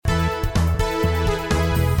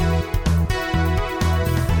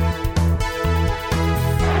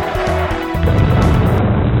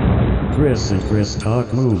Chris and Chris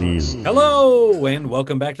Talk Movies. Hello, and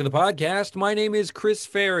welcome back to the podcast. My name is Chris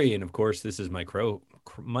Ferry, and of course, this is my crow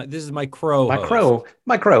host. My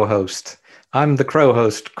crow host. I'm the crow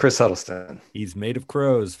host, Chris Huddleston. He's made of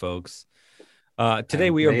crows, folks. Today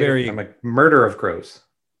I'm a murder of crows.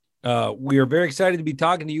 We are very excited to be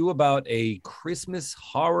talking to you about a Christmas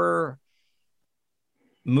horror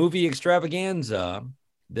movie extravaganza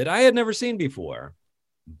that I had never seen before.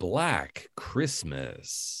 Black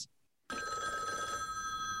Christmas.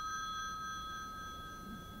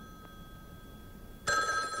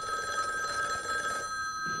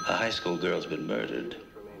 A high school girl's been murdered.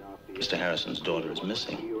 Mr. Harrison's daughter is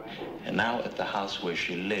missing. And now at the house where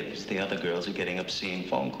she lives, the other girls are getting obscene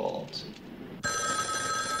phone calls.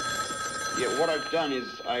 Yeah, what I've done is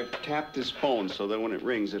I've tapped this phone so that when it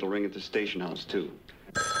rings, it'll ring at the station house, too.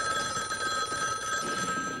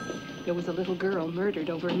 There was a little girl murdered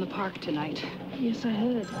over in the park tonight. Yes, I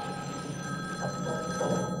heard.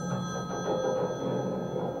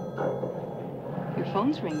 Your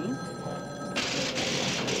phone's ringing.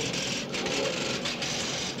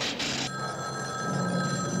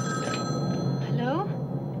 Hello?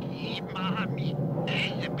 Hey, Mommy.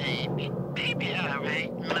 There's a baby. Baby, all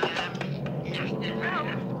right, Mom.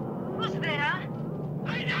 Who's there?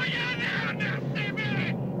 I know you're there, now, baby.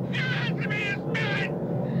 You answer me as bad.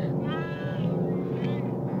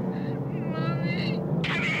 Mommy.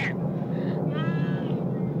 Come here.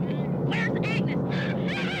 Where's Agnes?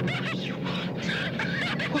 You won't.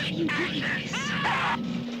 Why are you doing this?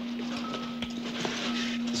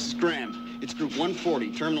 This is Graham. It's group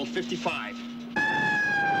 140, terminal 55.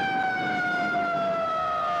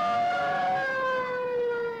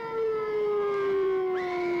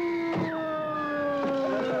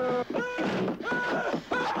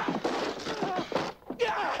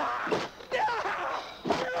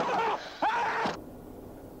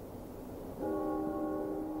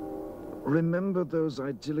 Remember those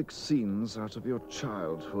idyllic scenes out of your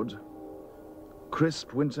childhood?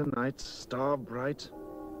 Crisp winter nights, star bright,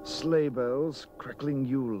 sleigh bells, crackling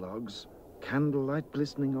Yule logs, candlelight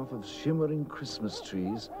glistening off of shimmering Christmas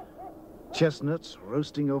trees, chestnuts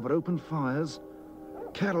roasting over open fires,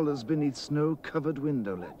 carolers beneath snow-covered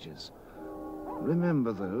window ledges.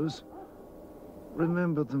 Remember those.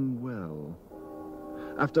 Remember them well.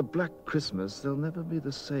 After Black Christmas, they'll never be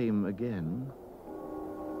the same again.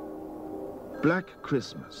 Black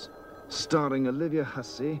Christmas, starring Olivia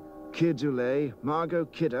Hussey, Keir Dullea, Margot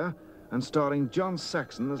Kidder, and starring John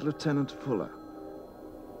Saxon as Lieutenant Fuller.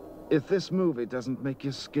 If this movie doesn't make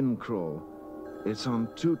your skin crawl, it's on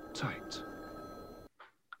too tight.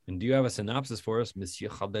 And do you have a synopsis for us, Monsieur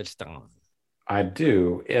Huddleston? I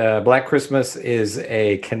do. Black Christmas is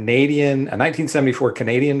a 1974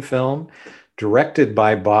 Canadian film directed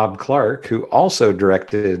by Bob Clark, who also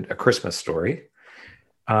directed A Christmas Story.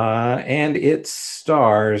 And it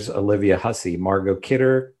stars Olivia Hussey, Margot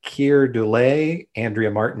Kidder, Keir Dullea, Andrea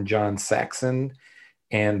Martin, John Saxon.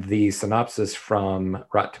 And the synopsis from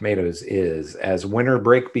Rotten Tomatoes is, as winter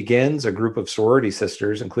break begins, a group of sorority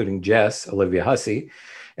sisters, including Jess, Olivia Hussey,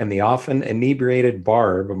 and the often inebriated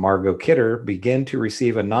Barb, Margot Kidder, begin to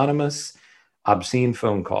receive anonymous, obscene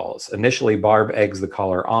phone calls. Initially, Barb eggs the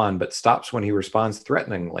caller on, but stops when he responds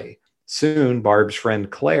threateningly. Soon, Barb's friend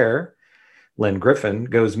Claire, Lynn Griffin,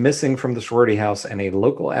 goes missing from the sorority house, and a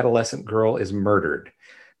local adolescent girl is murdered,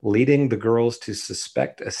 leading the girls to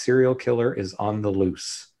suspect a serial killer is on the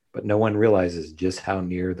loose, but no one realizes just how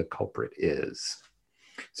near the culprit is.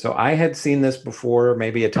 So I had seen this before,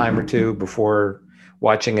 maybe a time or two before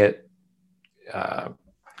watching it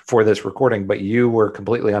for this recording, but you were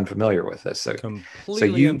completely unfamiliar with this.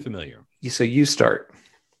 Completely unfamiliar. So you start.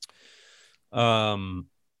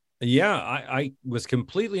 Yeah, I was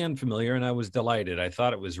completely unfamiliar, and I was delighted. I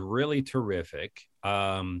thought it was really terrific.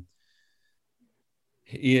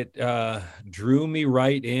 It drew me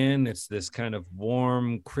right in. It's this kind of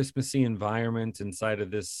warm, Christmassy environment inside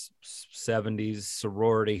of this 70s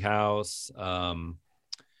sorority house.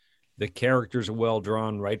 The characters are well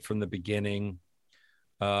drawn right from the beginning.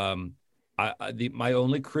 My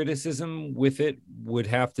only criticism with it would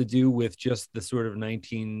have to do with just the sort of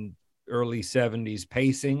early 70s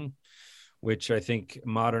pacing, which I think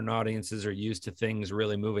modern audiences are used to things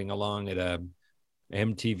really moving along at a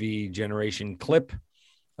MTV generation clip.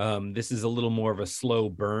 This is a little more of a slow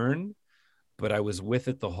burn, but I was with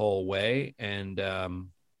it the whole way. And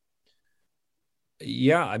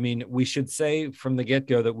yeah, I mean, we should say from the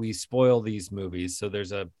get-go that we spoil these movies. So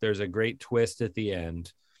there's a great twist at the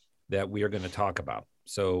end that we are going to talk about.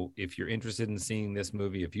 So if you're interested in seeing this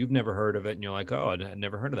movie, if you've never heard of it and you're like, oh, I'd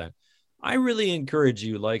never heard of that, I really encourage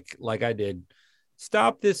you, like I did,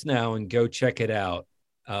 stop this now and go check it out,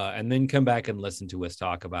 and then come back and listen to us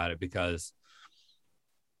talk about it, because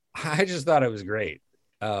I just thought it was great.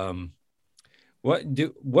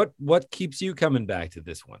 What keeps you coming back to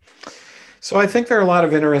this one? So I think there are a lot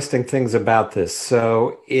of interesting things about this.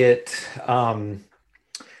 So it,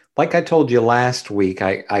 like I told you last week,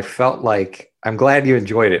 I felt like, I'm glad you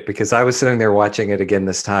enjoyed it, because I was sitting there watching it again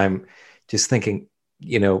this time, just thinking,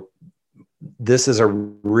 you know, this is a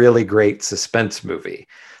really great suspense movie.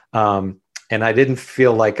 And I didn't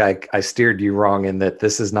feel like I steered you wrong in that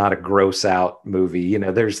this is not a gross out movie. You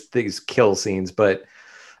know, there's these kill scenes, but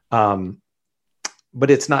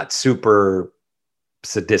it's not super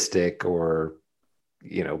sadistic or,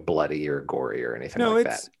 you know, bloody or gory or anything like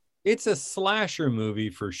that. It's a slasher movie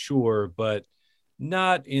for sure, but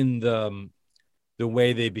not in the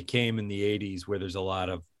way they became in the 80s, where there's a lot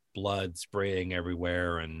of blood spraying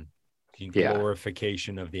everywhere and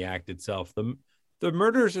glorification of the act itself. The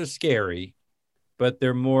murders are scary, but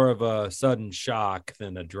they're more of a sudden shock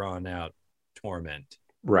than a drawn out torment.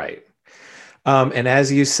 Right. And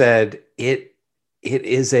as you said, it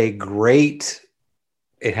is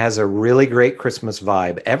it has a really great Christmas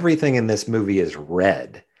vibe. Everything in this movie is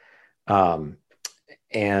red.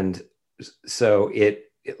 And so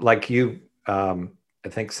it like you, I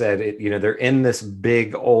think said it, you know, they're in this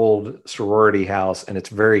big old sorority house and it's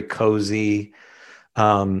very cozy.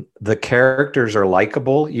 The characters are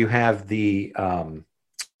likable. You have the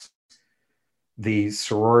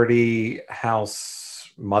sorority house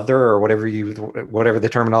mother, or whatever the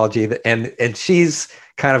terminology, and she's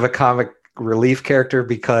kind of a comic relief character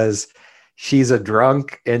because she's a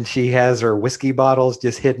drunk and she has her whiskey bottles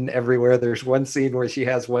just hidden everywhere. There's one scene where she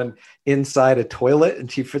has one inside a toilet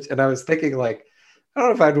and I was thinking, like, I don't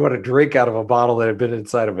know if I'd want to drink out of a bottle that had been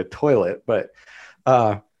inside of a toilet, but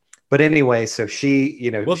anyway, so she,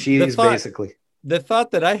 you know, she's basically. The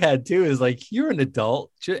thought that I had too is, like, you're an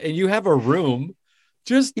adult and you have a room,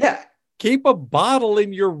 just keep a bottle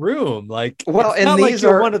in your room. Like, well, it's and not these like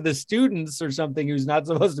you're are one of the students or something who's not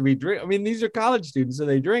supposed to be drinking. I mean, these are college students, so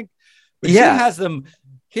they drink. But she has them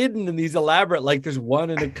hidden in these elaborate, like there's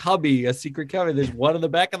one in a cubby, a secret cubby. There's one in the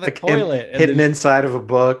back of the toilet. Hidden inside of a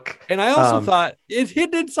book. And I also thought it's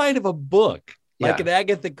hidden inside of a book, like an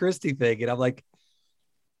Agatha Christie thing. And I'm like,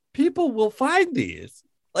 people will find these.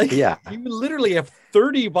 Like, you literally have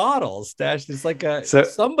 30 bottles stashed. It's like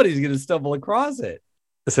somebody's going to stumble across it.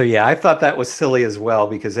 So, I thought that was silly as well,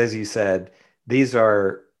 because as you said, these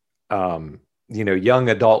are, young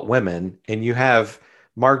adult women, and you have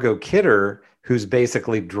Margot Kidder, who's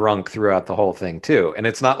basically drunk throughout the whole thing too. And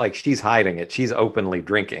it's not like she's hiding it. She's openly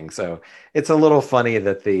drinking. So it's a little funny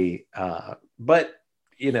that but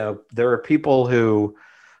you know, there are people who,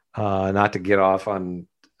 not to get off on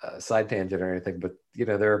a side tangent or anything, but you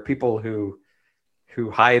know, there are people who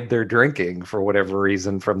hide their drinking for whatever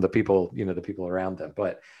reason from the people, you know, the people around them.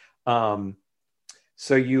 But,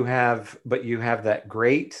 so you have that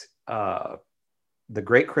great, the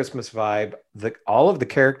great Christmas vibe. All of the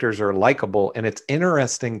characters are likable, and it's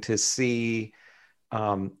interesting to see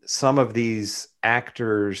some of these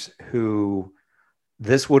actors who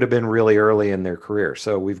this would have been really early in their career.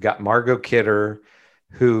 So we've got Margot Kidder,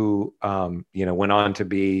 who went on to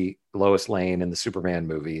be Lois Lane in the Superman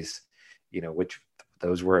movies, you know, which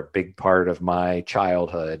those were a big part of my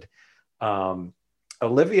childhood.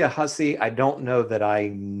 Olivia Hussey, I don't know that I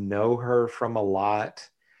know her from a lot,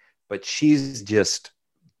 but she's just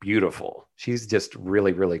beautiful. She's just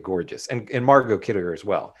really, really gorgeous. And Margot Kidder as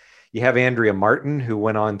well. You have Andrea Martin, who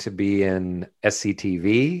went on to be in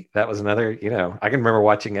SCTV. That was another, you know, I can remember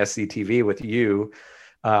watching SCTV with you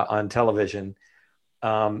on television.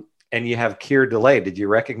 And you have Keir Dullea. Did you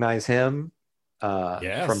recognize him?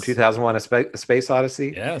 Yes. From 2001: A Space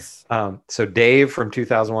Odyssey? Yes. So Dave from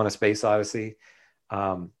 2001: A Space Odyssey.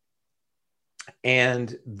 And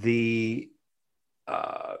the...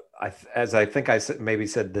 as I think I maybe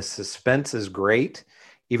said, the suspense is great,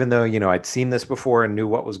 even though, you know, I'd seen this before and knew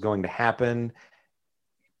what was going to happen.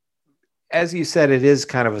 As you said, it is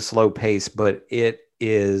kind of a slow pace, but it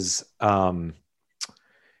is, I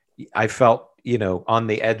felt, you know, on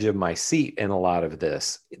the edge of my seat in a lot of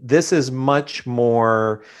this. This is much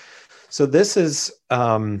more, so this is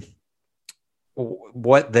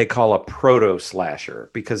what they call a proto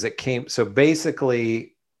slasher, because it came, so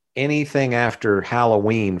basically anything after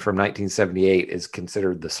Halloween from 1978 is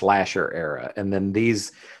considered the slasher era. And then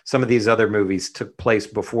some of these other movies took place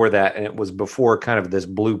before that. And it was before kind of this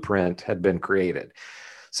blueprint had been created.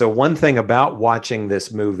 So one thing about watching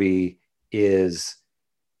this movie is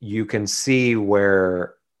you can see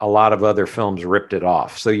where a lot of other films ripped it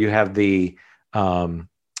off. So you have the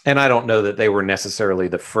And I don't know that they were necessarily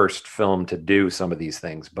the first film to do some of these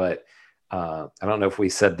things, but I don't know if we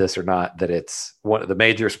said this or not, that it's one of the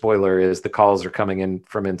major spoiler is the calls are coming in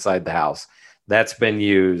from inside the house. That's been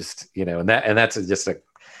used, and that's just a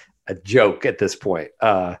joke at this point.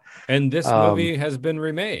 And this movie has been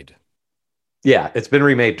remade. Yeah, it's been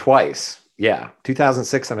remade twice. Yeah,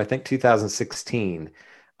 2006 and I think 2016.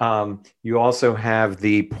 You also have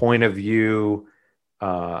the point of view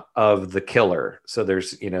of the killer. So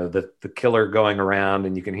there's, the killer going around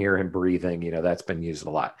and you can hear him breathing. That's been used a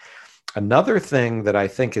lot. Another thing that I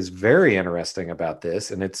think is very interesting about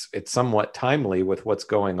this, and it's somewhat timely with what's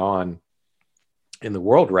going on in the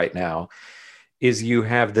world right now, is you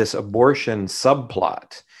have this abortion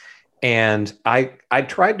subplot. And I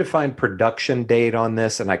tried to find production date on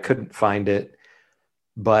this and I couldn't find it.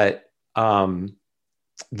 But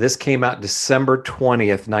this came out December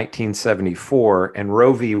 20th, 1974, and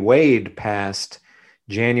Roe v. Wade passed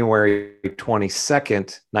January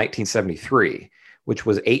 22nd, 1973, which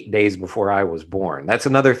was 8 days before I was born. That's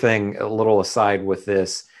another thing, a little aside with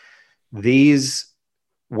this. These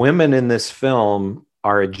women in this film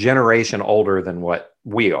are a generation older than what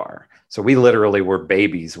we are. So we literally were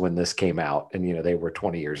babies when this came out, and they were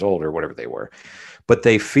 20 years old or whatever they were. But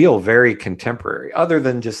they feel very contemporary, other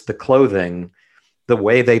than just the clothing, the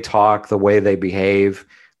way they talk, the way they behave.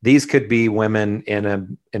 These could be women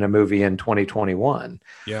in a movie in 2021.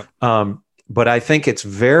 Yeah. But I think it's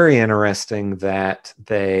very interesting that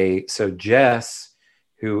so Jess,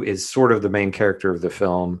 who is sort of the main character of the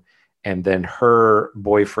film, and then her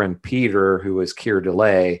boyfriend, Peter, who is Keir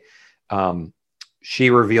Dullea, she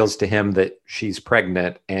reveals to him that she's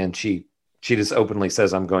pregnant, and she just openly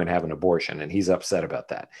says, I'm going to have an abortion. And he's upset about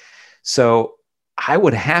that. So I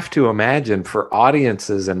would have to imagine for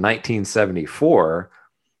audiences in 1974,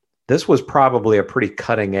 this was probably a pretty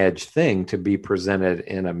cutting edge thing to be presented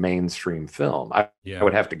in a mainstream film. I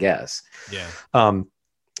would have to guess. Yeah.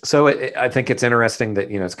 So I think it's interesting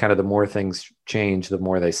that, it's kind of the more things change, the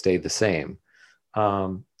more they stay the same.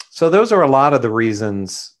 So those are a lot of the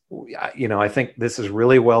reasons, I think this is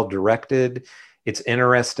really well directed. It's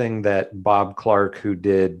interesting that Bob Clark, who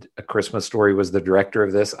did A Christmas Story, was the director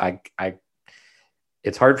of this.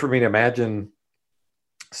 It's hard for me to imagine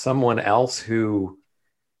someone else who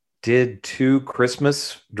directed two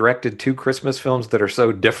Christmas films that are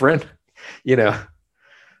so different,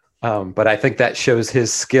 but I think that shows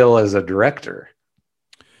his skill as a director.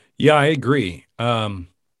 Yeah, I agree.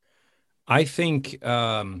 I think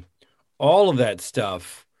all of that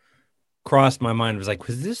stuff crossed my mind. It was like,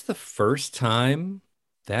 was this the first time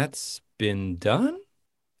that's been done?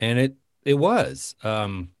 And it was.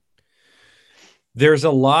 There's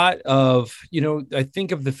a lot of, I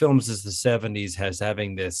think of the films as the 70s as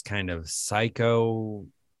having this kind of psychological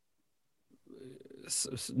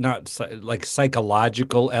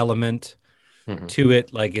element to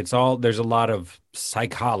it. Like there's a lot of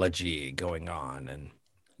psychology going on and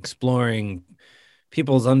exploring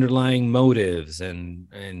people's underlying motives and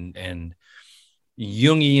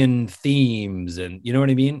Jungian themes, and you know what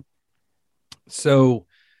I mean? So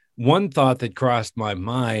one thought that crossed my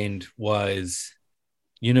mind was,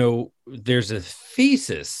 there's a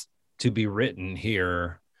thesis to be written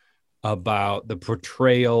here about the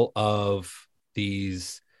portrayal of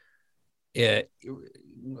these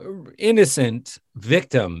innocent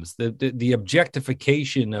victims, the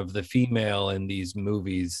objectification of the female in these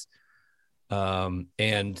movies,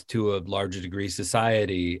 and to a larger degree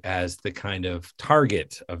society as the kind of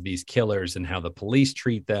target of these killers, and how the police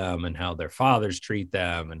treat them, and how their fathers treat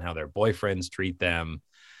them, and how their boyfriends treat them.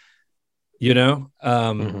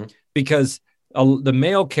 Because the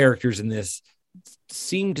male characters in this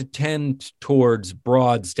seem to tend towards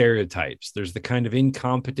broad stereotypes. There's the kind of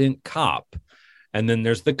incompetent cop, and then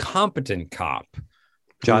there's the competent cop.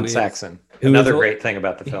 John Saxon. Another great thing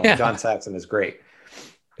about the film. Yeah. John Saxon is great.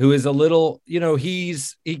 Who is a little, he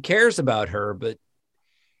cares about her, but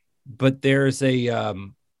there's a,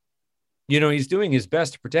 he's doing his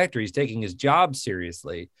best to protect her. He's taking his job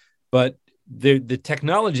seriously, but the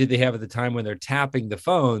technology they have at the time when they're tapping the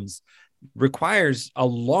phones requires a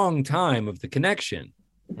long time of the connection.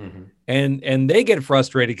 Mm-hmm. And they get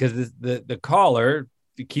frustrated because the caller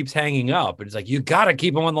keeps hanging up, and it's like, you got to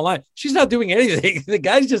keep him on the line. She's not doing anything. The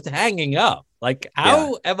guy's just hanging up. Like,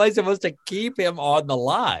 how am I supposed to keep him on the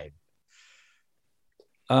line?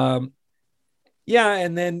 And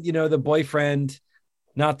then, the boyfriend,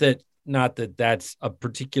 not that that's a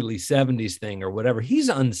particularly 70s thing or whatever. He's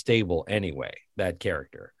unstable anyway, that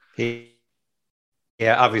character. He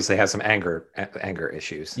obviously has some anger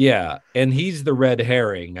issues. Yeah. And he's the red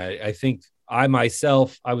herring. I think I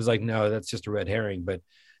myself, I was like, no, that's just a red herring. But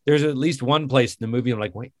there's at least one place in the movie I'm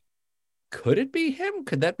like, wait, could it be him?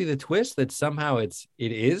 Could that be the twist that somehow it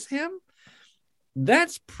is him?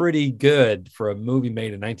 That's pretty good for a movie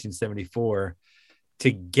made in 1974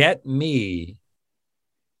 to get me,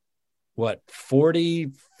 what,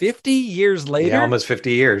 40, 50 years later? Yeah, almost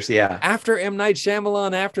 50 years. Yeah. After M. Night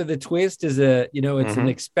Shyamalan, after the twist is it's an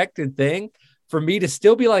expected thing, for me to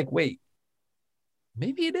still be like, wait,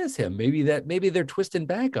 maybe it is him. Maybe they're twisting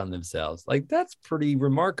back on themselves. Like, that's pretty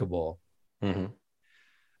remarkable. Mm-hmm.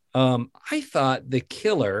 I thought the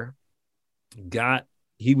killer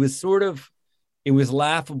it was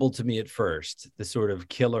laughable to me at first, the sort of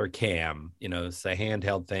killer cam, it's a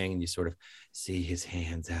handheld thing and you sort of see his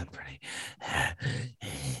hands out.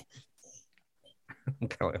 I'm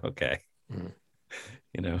kind of like, okay.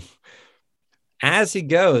 As he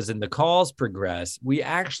goes and the calls progress, we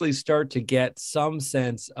actually start to get some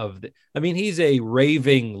sense of he's a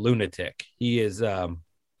raving lunatic. He is,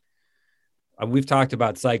 we've talked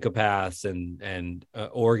about psychopaths and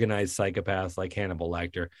organized psychopaths like Hannibal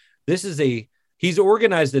Lecter. He's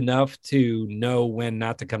organized enough to know when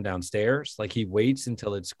not to come downstairs. Like, he waits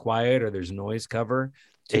until it's quiet or there's noise cover.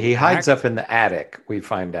 He hides up in the attic, we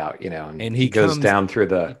find out, and he comes down through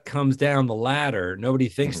comes down the ladder. Nobody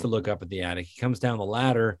thinks to look up at the attic. He comes down the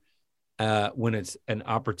ladder when it's an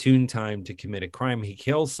opportune time to commit a crime. He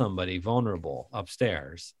kills somebody vulnerable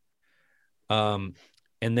upstairs. And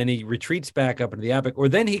then he retreats back up into the attic, or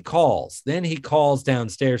then he calls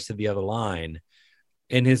downstairs to the other line.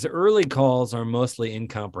 And his early calls are mostly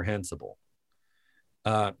incomprehensible.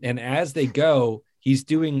 And as they go, he's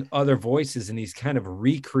doing other voices and he's kind of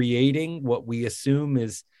recreating what we assume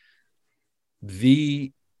is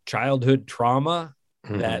the childhood trauma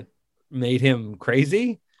that made him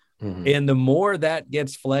crazy. Mm-hmm. And the more that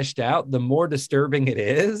gets fleshed out, the more disturbing it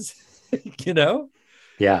is,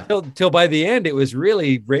 Yeah. Till by the end, it was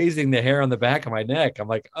really raising the hair on the back of my neck. I'm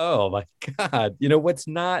like, oh my God, what's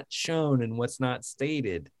not shown and what's not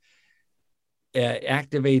stated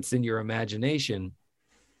activates in your imagination.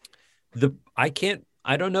 I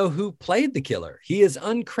don't know who played the killer. He is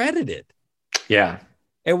uncredited. Yeah.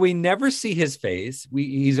 And we never see his face.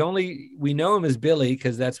 We know him as Billy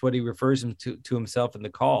because that's what he refers him to himself in the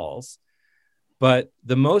calls. But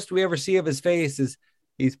the most we ever see of his face is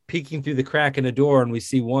he's peeking through the crack in a door and we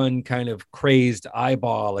see one kind of crazed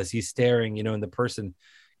eyeball as he's staring, and the person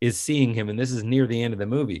is seeing him. And this is near the end of the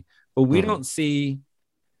movie, but we don't see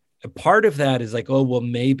a part of that is like, oh, well,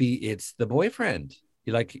 maybe it's the boyfriend.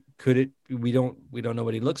 Could it, we don't know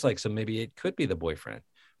what he looks like. So maybe it could be the boyfriend,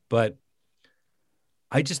 but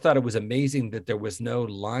I just thought it was amazing that there was no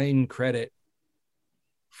line credit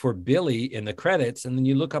for Billy in the credits. And then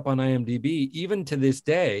you look up on IMDb, even to this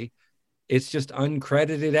day, it's just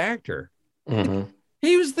uncredited actor. Mm-hmm.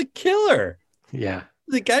 He was the killer. Yeah.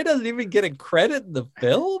 The guy doesn't even get a credit in the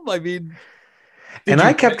film. I mean,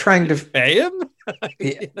 I kept trying to pay him.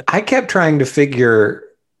 I kept trying to figure,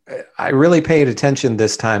 I really paid attention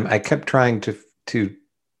this time. I kept trying to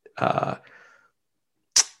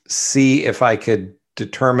see if I could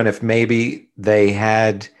determine if maybe they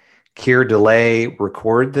had Keir Delay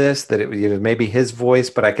record this, that it was maybe his voice,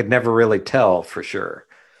 but I could never really tell for sure.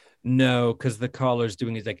 No, because the caller's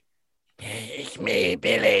doing, he's like, hey, it's me,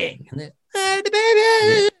 Billy. And then,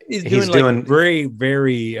 he's doing very,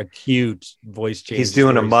 very acute voice changes. He's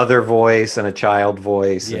doing a mother voice and a child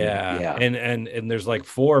voice. Yeah. And there's like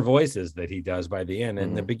 4 voices that he does by the end.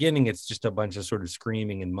 In the beginning, it's just a bunch of sort of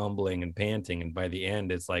screaming and mumbling and panting. And by the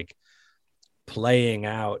end, it's like playing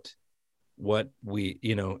out what we,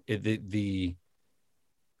 the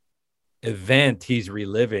event he's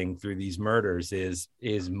reliving through these murders is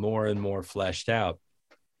more and more fleshed out.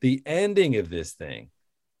 The ending of this thing,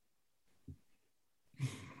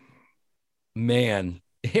 man,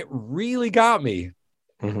 it really got me.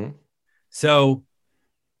 Mm-hmm. So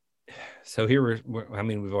here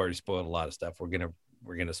we've already spoiled a lot of stuff. We're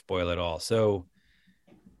gonna spoil it all. So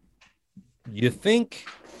you think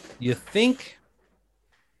you're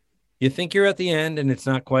at the end and it's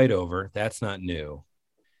not quite over. That's not new.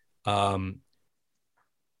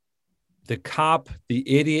 The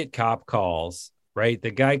idiot cop calls, right?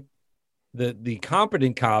 The guy, the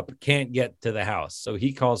competent cop can't get to the house. So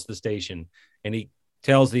he calls the station and he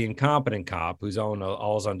tells the incompetent cop who's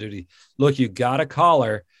always on duty, look, you got to call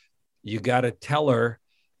her. You got to tell her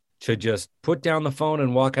to just put down the phone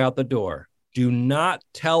and walk out the door. Do not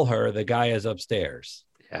tell her the guy is upstairs.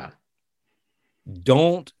 Yeah.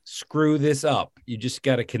 Don't screw this up. You just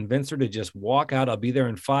got to convince her to just walk out. I'll be there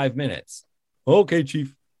in 5 minutes. Okay,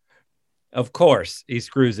 chief. Of course, he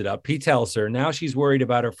screws it up. He tells her. Now she's worried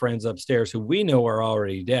about her friends upstairs who we know are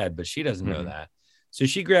already dead, but she doesn't know that. So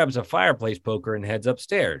she grabs a fireplace poker and heads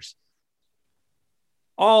upstairs.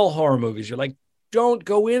 All horror movies, you're like, don't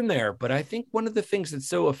go in there. But I think one of the things that's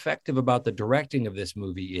so effective about the directing of this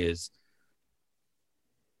movie is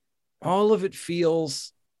all of it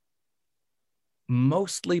feels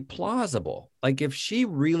mostly plausible. Like if she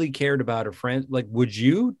really cared about her friends, like would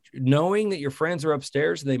you, knowing that your friends are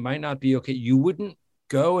upstairs and they might not be okay, you wouldn't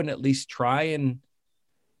go and at least try and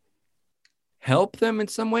help them in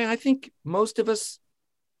some way? I think most of us,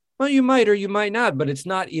 well, you might or you might not, but it's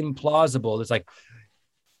not implausible. It's like,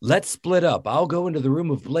 let's split up. I'll go into the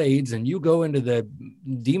room of blades and you go into the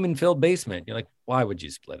demon-filled basement. You're like, why would you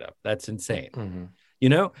split up? That's insane. Mm-hmm. You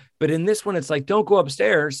know, but in this one, it's like, don't go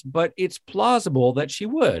upstairs, but it's plausible that she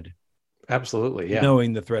would. Absolutely. Yeah.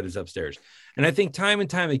 Knowing the threat is upstairs. And I think time and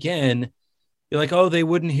time again, you're like, oh, they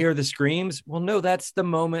wouldn't hear the screams. Well, no, that's the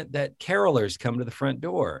moment that carolers come to the front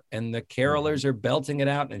door and the carolers are belting it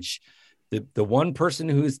out. And the one person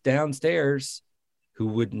who's downstairs who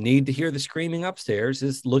would need to hear the screaming upstairs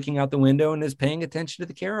is looking out the window and is paying attention to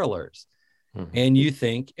the carolers. Mm-hmm. And you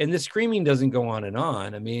think, and the screaming doesn't go on and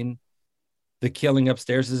on. I mean, the killing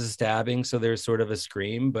upstairs is a stabbing, so there's sort of a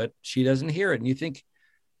scream, but she doesn't hear it. And you think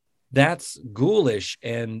that's ghoulish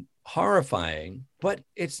and horrifying, but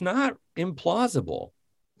it's not implausible.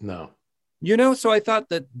 No. You know, so I thought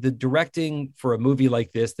that the directing for a movie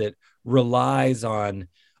like this that relies on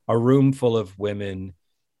a room full of women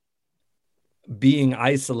being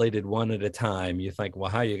isolated one at a time, you think,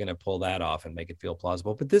 well, how are you going to pull that off and make it feel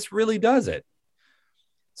plausible? But this really does it.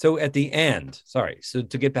 So at the end, so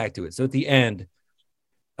to get back to it. So at the end,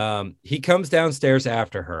 he comes downstairs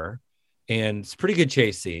after her and it's a pretty good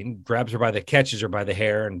chase scene, grabs her catches her by the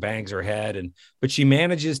hair and bangs her head. But she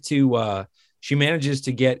manages to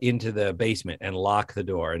get into the basement and lock the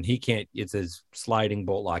door, and he can't, it's his sliding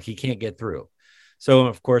bolt lock. He can't get through. So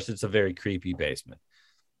of course it's a very creepy basement.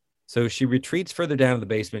 So she retreats further down to the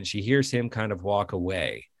basement. She hears him kind of walk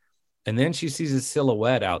away. And then she sees a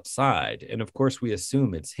silhouette outside. And of course, we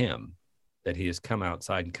assume it's him, that he has come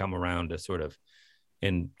outside and come around to sort of,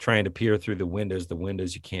 and trying to peer through the windows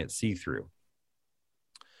you can't see through.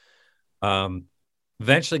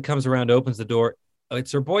 Eventually comes around, opens the door.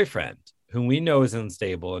 It's her boyfriend, whom we know is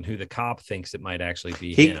unstable and who the cop thinks it might actually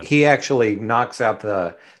be him. He actually knocks out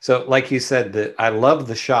so like you said, that I love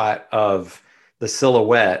the shot of the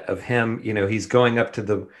silhouette of him. You know, he's going up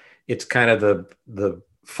to it's kind of the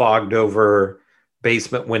fogged over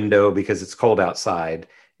basement window because it's cold outside,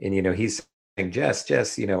 and you know he's saying,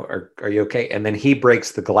 Jess, you know, are you okay? And then he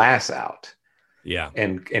breaks the glass out,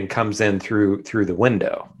 and comes in through the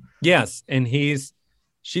window. Yes, and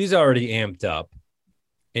she's already amped up,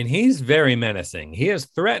 and he's very menacing. He has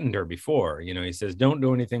threatened her before. You know, he says, don't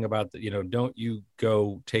do anything about don't you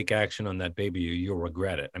go take action on that baby, you'll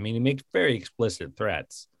regret it. I mean, he makes very explicit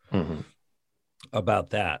threats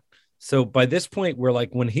about that. So by this point, we're like,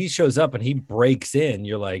 when he shows up and he breaks in,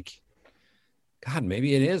 you're like, God,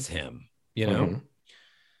 maybe it is him, you know? Mm-hmm.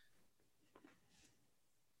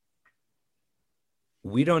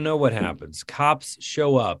 We don't know what happens. Cops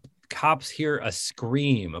show up. Cops hear a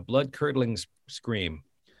scream, a blood-curdling scream.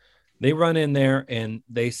 They run in there and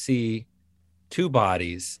they see two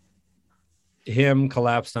bodies, him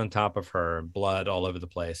collapsed on top of her, blood all over the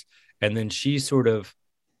place. And then she's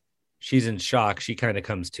in shock. She kind of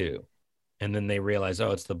comes to. And then they realize,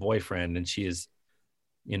 oh, it's the boyfriend. And she is,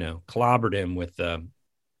 you know, clobbered him with the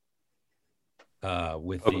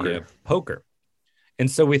poker. And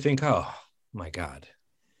so we think, oh my God,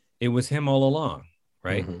 it was him all along.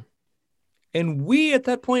 Right. Mm-hmm. And we at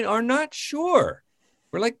that point are not sure.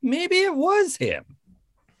 We're like, maybe it was him.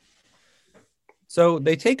 So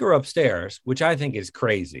they take her upstairs, which I think is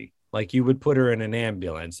crazy. Like you would put her in an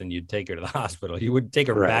ambulance and you'd take her to the hospital. You would take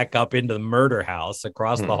her back up into the murder house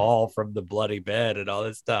across the hall from the bloody bed and all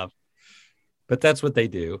this stuff. But that's what they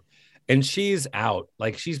do. And she's out.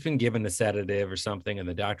 Like she's been given a sedative or something. And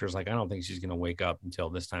the doctor's like, I don't think she's going to wake up until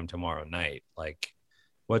this time tomorrow night. Like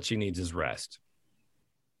what she needs is rest.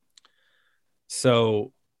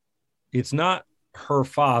 So it's not her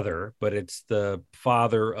father, but it's the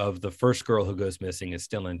father of the first girl who goes missing is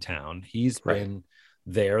still in town. He's been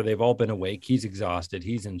there. They've all been awake. He's exhausted.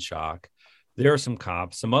 He's in shock. There are some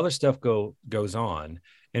cops. Some other stuff goes on,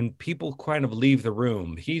 and people kind of leave the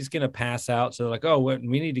room. He's going to pass out. So they're like, oh, we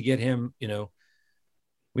need to get him, you know,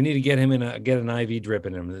 we need to get him get an IV drip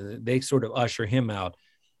in him. They sort of usher him out,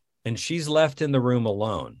 and she's left in the room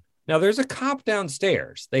alone. Now there's a cop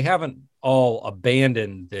downstairs. They haven't all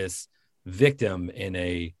abandoned this victim in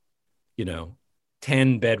a,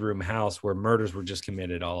 10-bedroom house where murders were just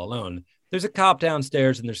committed all alone. There's a cop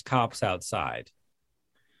downstairs and there's cops outside.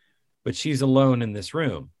 but she's alone in this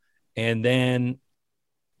room. And then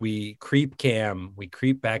we creep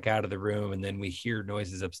back out of the room, and then we hear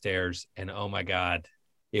noises upstairs, and oh my God,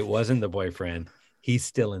 it wasn't the boyfriend. He's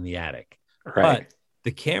still in the attic. Right. But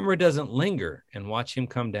the camera doesn't linger and watch him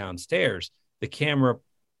come downstairs. The camera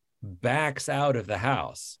backs out of the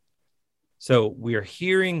house. So we're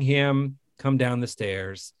hearing him come down the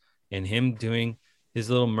stairs and him doing his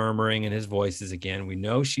little murmuring and his voices again. We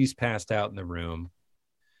know she's passed out in the room.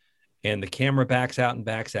 And the camera backs out,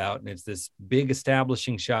 and it's this big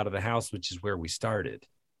establishing shot of the house, which is where we started.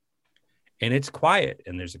 And it's quiet,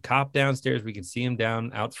 and there's a cop downstairs. We can see him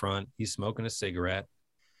down out front. He's smoking a cigarette,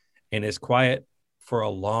 and it's quiet for a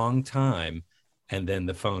long time. And then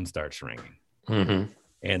the phone starts ringing. Mm-hmm.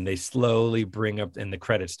 And they slowly bring up, and the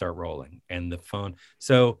credits start rolling, and the phone.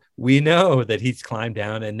 So we know that he's climbed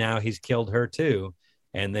down, and now he's killed her too.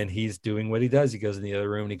 And then he's doing what he does. He goes in the other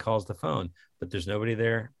room and he calls the phone, but there's nobody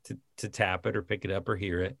there to tap it or pick it up or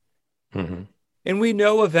hear it. Mm-hmm. And we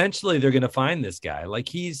know eventually they're going to find this guy. Like,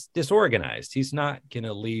 he's disorganized. He's not going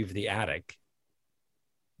to leave the attic.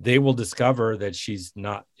 They will discover that she's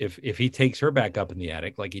not, if he takes her back up in the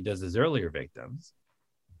attic, like he does his earlier victims,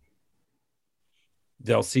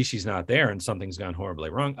 they'll see she's not there and something's gone horribly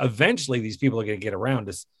wrong. Eventually these people are going to get around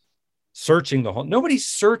to searching the whole, nobody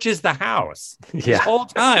searches the house this whole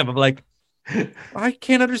time. I'm like, I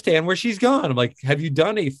can't understand where she's gone. I'm like, have you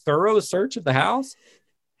done a thorough search of the house?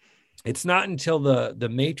 It's not until the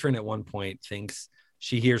matron at one point thinks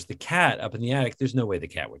she hears the cat up in the attic. There's no way the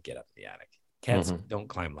cat would get up in the attic. Cats don't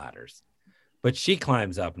climb ladders, but she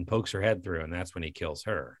climbs up and pokes her head through, and that's when he kills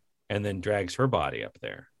her and then drags her body up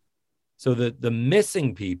there. So the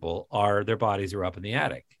missing people their bodies are up in the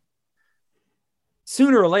attic.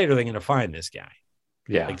 Sooner or later, they're going to find this guy.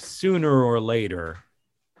 Yeah. Like, sooner or later,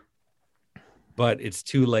 but it's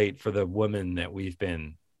too late for the woman that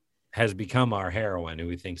has become our heroine, who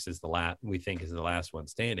we think is the last one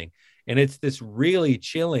standing. And it's this really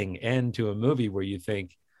chilling end to a movie where you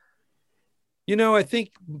think, I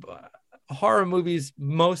think horror movies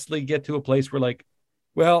mostly get to a place where, like,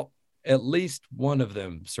 well, at least one of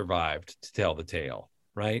them survived to tell the tale,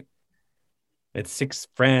 right? It's 6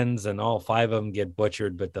 friends and all 5 of them get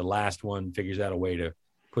butchered, but the last one figures out a way to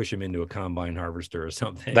push him into a combine harvester or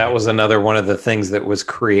something. That was another one of the things that was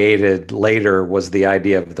created later, was the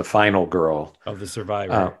idea of the final girl. Of the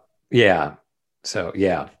survivor. Yeah. So,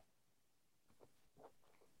 yeah.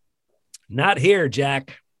 Not here,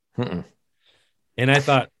 Jack. Mm-mm. And I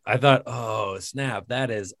thought, oh, snap, that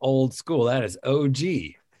is old school. That is OG.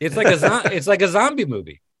 It's like a zombie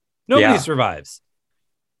movie. Nobody survives.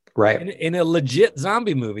 Right. In a legit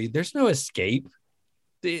zombie movie, there's no escape.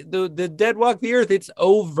 The dead walk the earth. It's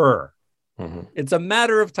over. Mm-hmm. It's a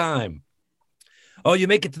matter of time. Oh, you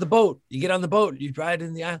make it to the boat. You get on the boat. You ride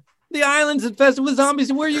in the island. The island's infested with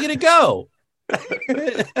zombies. Where are you going to go?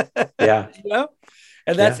 Yeah.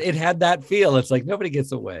 And it had that feel. It's like nobody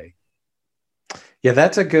gets away. Yeah,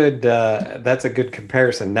 that's a good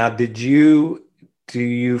comparison. Now, do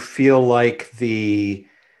you feel like the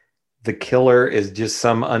killer is just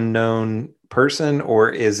some unknown person, or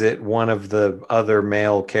is it one of the other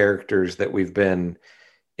male characters that we've been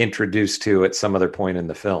introduced to at some other point in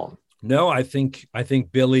the film? No, I think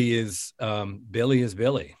Billy is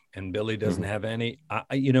Billy, and Billy doesn't have any.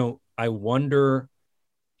 I wondered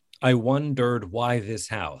why this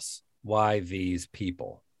house, why these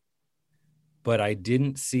people, but I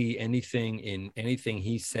didn't see anything in anything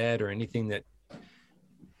he said or anything that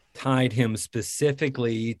tied him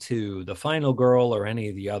specifically to the final girl or any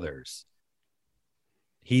of the others.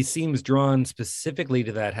 He seems drawn specifically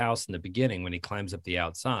to that house in the beginning when he climbs up the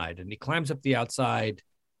outside, and he climbs up the outside.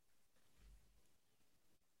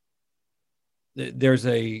 There's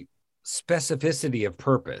a specificity of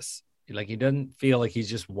purpose. Like, he doesn't feel like he's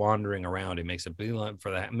just wandering around. He makes a beeline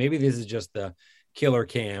for that. Maybe this is just the killer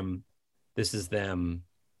cam. This is them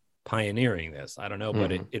pioneering this. I don't know,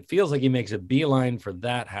 but it feels like he makes a beeline for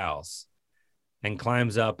that house and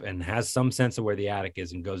climbs up and has some sense of where the attic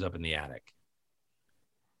is and goes up in the attic.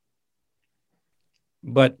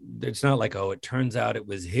 But it's not like, oh, it turns out it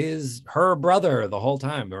was her brother the whole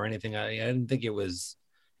time or anything. I didn't think it was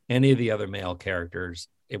any of the other male characters,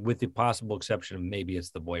 with the possible exception of maybe it's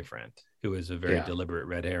the boyfriend, who is a very deliberate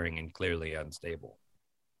red herring and clearly unstable.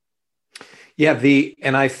 Yeah,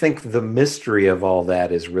 and I think the mystery of all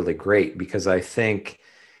that is really great, because I think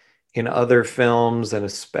in other films, and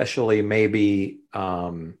especially maybe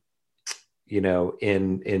in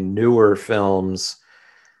newer films,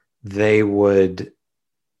 they would.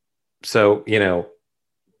 So,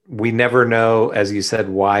 we never know, as you said,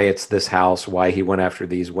 why it's this house, why he went after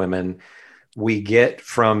these women. we get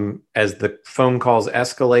from, as the phone calls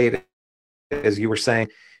escalate, as you were saying,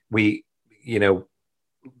 we,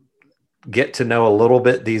 get to know a little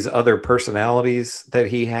bit these other personalities that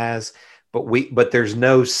he has, but there's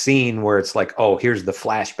no scene where it's like, oh, here's the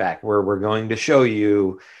flashback where we're going to show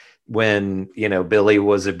you when, Billy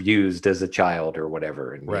was abused as a child or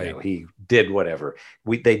whatever. And, he did whatever.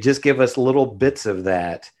 They just give us little bits of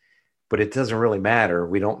that, but it doesn't really matter.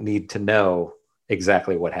 We don't need to know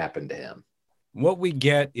exactly what happened to him. What we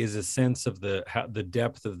get is a sense of the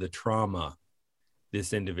depth of the trauma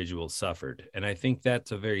this individual suffered. And I think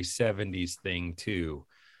that's a very 70s thing too,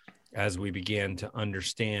 as we began to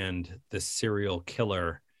understand the serial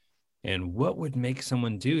killer and what would make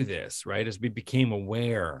someone do this, right? As we became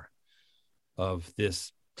aware of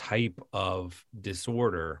this type of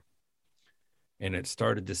disorder and it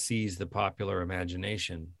started to seize the popular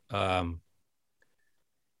imagination, was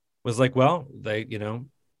like, well, they, a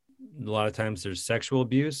lot of times there's sexual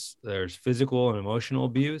abuse, there's physical and emotional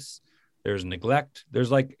abuse, there's neglect,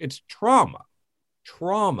 there's it's trauma.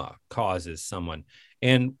 Trauma causes someone.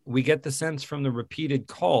 And we get the sense from the repeated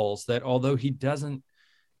calls that although he doesn't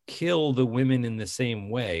kill the women in the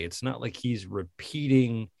same way, it's not like he's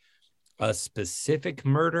repeating a specific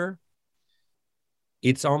murder.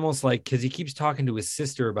 It's almost like, because he keeps talking to his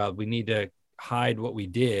sister about, we need to hide what we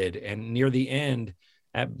did. And near the end,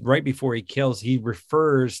 right before he kills, he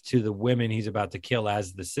refers to the women he's about to kill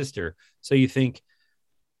as the sister. So you think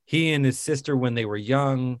he and his sister, when they were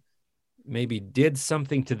young, maybe did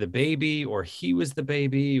something to the baby, or he was the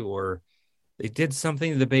baby, or they did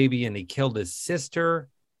something to the baby and he killed his sister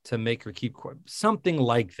to make her keep quiet, something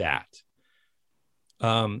like that.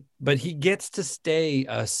 But he gets to stay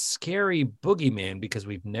a scary boogeyman because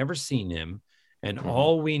we've never seen him. And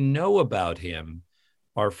all we know about him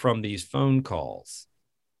are from these phone calls.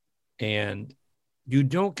 And you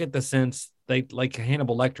don't get the sense like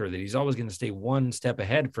Hannibal Lecter that he's always going to stay one step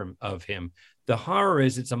ahead of him. The horror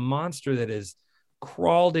is it's a monster that has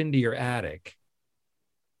crawled into your attic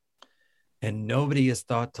and nobody has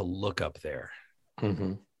thought to look up there.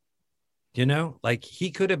 Mm-hmm.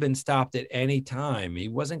 He could have been stopped at any time. He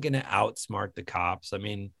wasn't going to outsmart the cops. I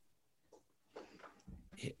mean,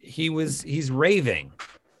 he's raving,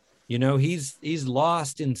 he's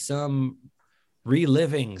lost in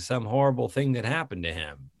reliving some horrible thing that happened to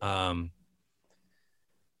him.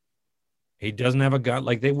 He doesn't have a gun.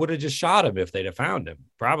 They would have just shot him if they'd have found him.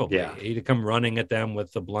 Probably. Yeah. He'd have come running at them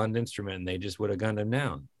with the blunt instrument and they just would have gunned him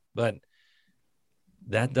down. But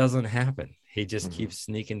that doesn't happen. He just keeps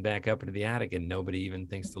sneaking back up into the attic and nobody even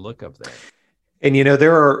thinks to look up there. And,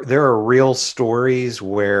 there are real stories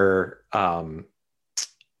where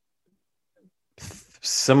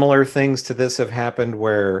similar things to this have happened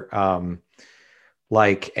where I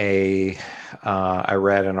read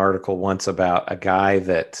an article once about a guy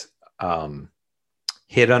that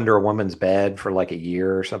hid under a woman's bed for a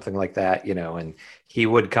year or something like that, and he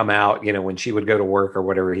would come out, when she would go to work or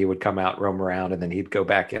whatever, he would come out, roam around, and then he'd go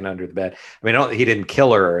back in under the bed. I mean, he didn't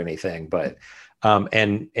kill her or anything, but,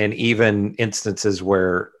 and even instances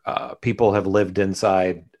where people have lived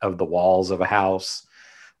inside of the walls of a house,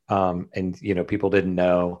 and, people didn't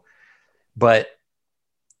know, but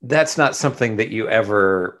that's not something that you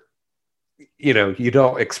ever, you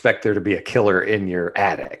don't expect there to be a killer in your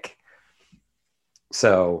attic.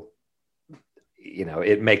 So,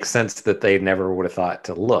 it makes sense that they never would have thought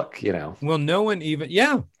to look, Well, no one even,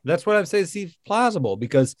 that's what I'm saying. It's plausible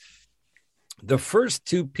because the first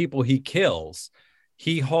two people he kills,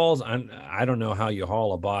 he hauls on. I don't know how you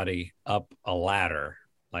haul a body up a ladder,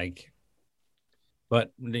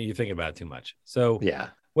 but you think about it too much. So,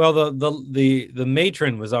 yeah. Well, the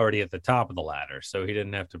matron was already at the top of the ladder, so he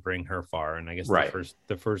didn't have to bring her far. And I guess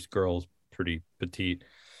the first girl's pretty petite.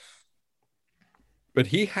 But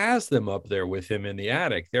he has them up there with him in the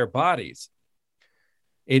attic, their bodies.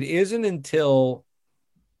 It isn't until,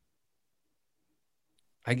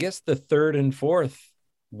 I guess, the third and fourth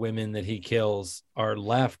women that he kills are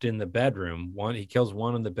left in the bedroom. He kills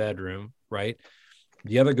one in the bedroom, right?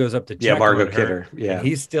 The other goes up to check Margot on her. Kidder. Yeah, and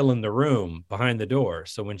he's still in the room behind the door.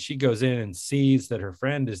 So when she goes in and sees that her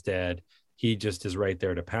friend is dead, he just is right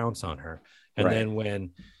there to pounce on her. And then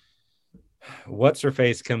when what's her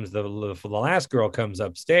face comes, the last girl comes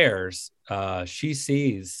upstairs, she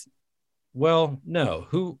sees, it's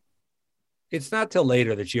not till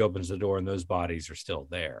later that she opens the door and those bodies are still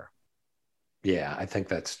there. Yeah, I think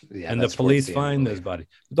that's, and the police find those bodies.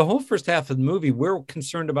 The whole first half of the movie, we're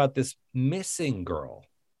concerned about this missing girl.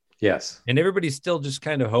 Yes. And everybody's still just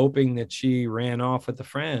kind of hoping that she ran off with a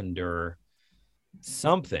friend or,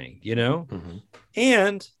 something, you know? Mm-hmm.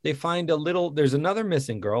 And they find there's another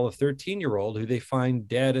missing girl, a 13-year-old, who they find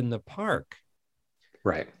dead in the park.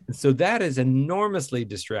 Right. And so that is enormously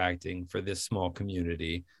distracting for this small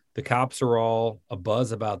community. The cops are all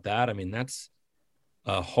abuzz about that. I mean, that's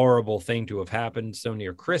a horrible thing to have happened so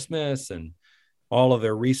near Christmas, and all of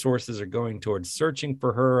their resources are going towards searching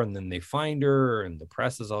for her, and then they find her, and the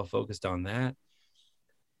press is all focused on that.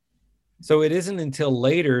 So it isn't until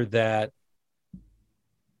later that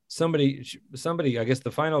somebody, I guess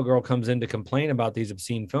the final girl, comes in to complain about these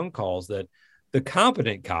obscene phone calls, that the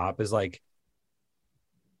competent cop is like,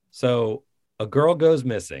 so a girl goes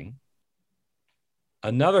missing.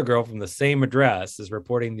 Another girl from the same address is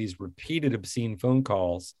reporting these repeated obscene phone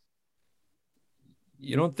calls.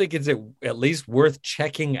 You don't think it's at least worth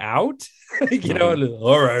checking out? You know,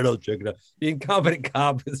 all right, I'll check it out. The incompetent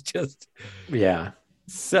cop is just, yeah.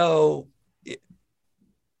 So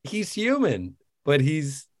he's human, but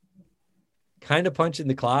he's kind of punching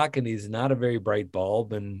the clock, and he's not a very bright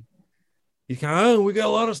bulb. And he's kind of, we got a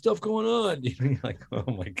lot of stuff going on. You're like,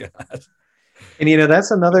 oh my God. And, you know, that's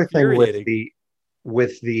another thing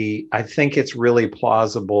with the, I think it's really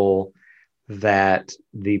plausible that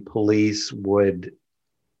the police would,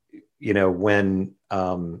 you know, when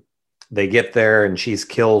they get there and she's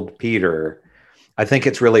killed Peter, I think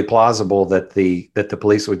it's really plausible that the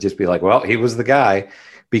police would just be like, well, he was the guy,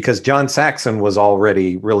 because John Saxon was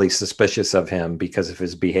already really suspicious of him because of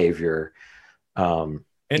his behavior. And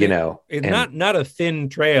you know, it's not a thin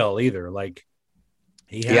trail either. Like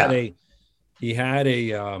he had a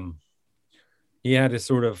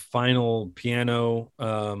sort of final piano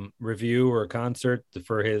review or concert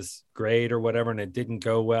for his grade or whatever, and it didn't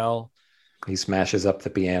go well. He smashes up the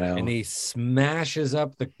piano. And he smashes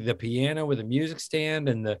up the piano with a music stand,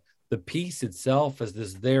 and the piece itself is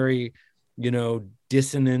this very, you know,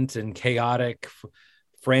 dissonant and chaotic,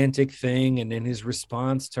 frantic thing. And then his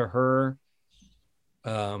response to her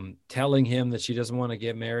telling him that she doesn't want to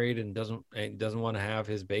get married and doesn't want to have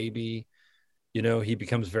his baby, you know, he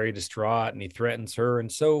becomes very distraught and he threatens her.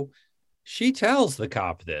 And so she tells the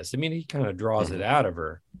cop this. I mean, he kind of draws it out of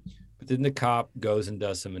her. But then the cop goes and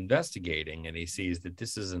does some investigating, and he sees that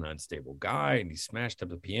this is an unstable guy, and he smashed up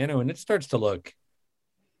the piano, and it starts to look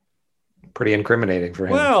pretty incriminating for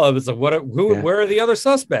him. Well, it was like, where are the other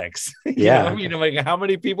suspects? Yeah. I mean, like, how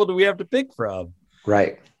many people do we have to pick from?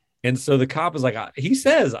 Right. And so the cop is like, he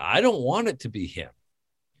says, I don't want it to be him.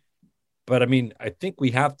 But I mean, I think we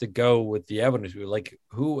have to go with the evidence. We're like,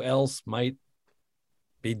 who else might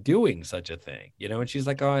be doing such a thing, you know? And she's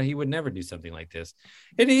like, oh, he would never do something like this.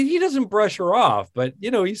 And he doesn't brush her off, but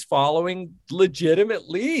you know, he's following legitimate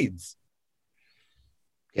leads.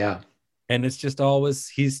 Yeah. And it's just always,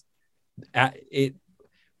 he's at it.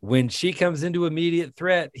 When she comes into immediate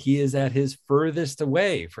threat, he is at his furthest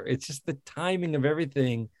away. It's just the timing of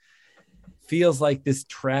everything feels like this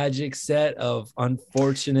tragic set of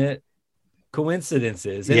unfortunate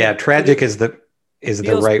coincidences. And yeah. Tragic is the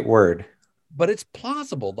right word. But it's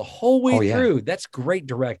plausible the whole way through. That's great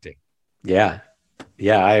directing. Yeah.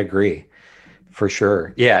 Yeah, I agree. For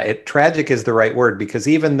sure. Yeah, tragic is the right word, because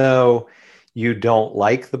even though you don't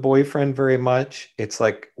like the boyfriend very much, it's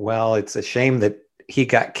like, well, it's a shame that he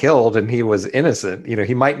got killed and he was innocent. You know,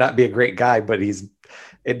 he might not be a great guy, but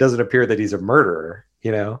it doesn't appear that he's a murderer,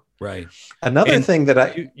 you know? Right. Another thing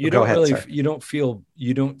that you don't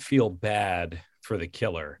feel bad for the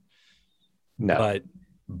killer. No.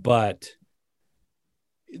 But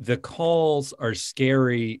the calls are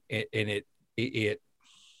scary, and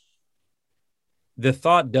the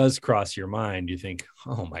thought does cross your mind. You think,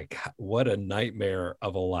 oh my God, what a nightmare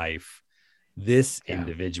of a life this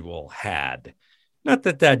individual had. Not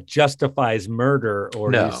that justifies murder,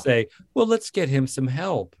 or you say, well, let's get him some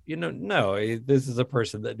help. You know, no, this is a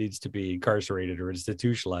person that needs to be incarcerated or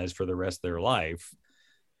institutionalized for the rest of their life.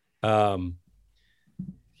 You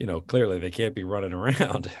know, clearly they can't be running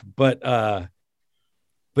around, but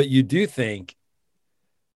you do think,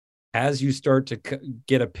 as you start to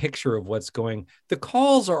get a picture of what's going, the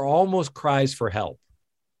calls are almost cries for help.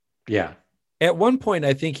 Yeah. At one point,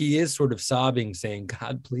 I think he is sort of sobbing, saying,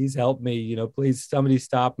 God, please help me. You know, please, somebody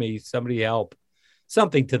stop me. Somebody help.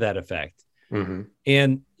 Something to that effect. Mm-hmm.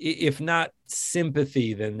 And if not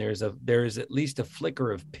sympathy, then there's at least a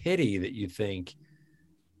flicker of pity that you think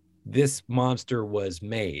this monster was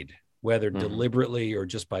made, whether deliberately or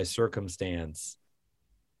just by circumstance,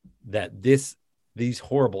 that these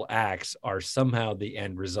horrible acts are somehow the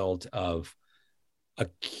end result of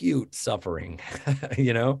acute suffering,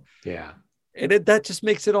 you know? Yeah. And that just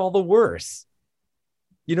makes it all the worse,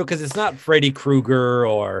 you know, because it's not Freddy Krueger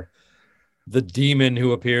or, the demon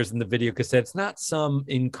who appears in the video cassette. It's not some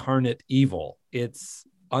incarnate evil. It's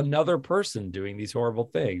another person doing these horrible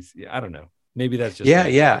things. I don't know. Maybe that's just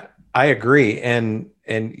yeah. I agree. And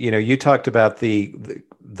you know, you talked about the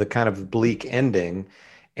kind of bleak ending,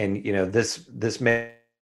 and you know, this may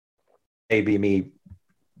be me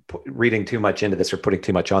reading too much into this or putting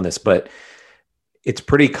too much on this, but it's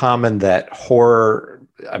pretty common that horror,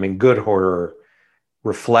 I mean, good horror,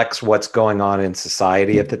 reflects what's going on in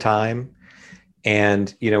society at the time.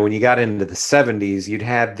 And, you know, when you got into the 70s, you'd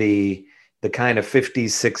had the kind of 50s,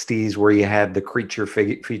 60s where you had the creature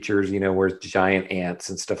features, you know, where giant ants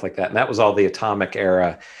and stuff like that. And that was all the atomic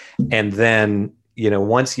era. And then, you know,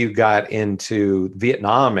 once you got into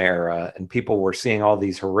Vietnam era and people were seeing all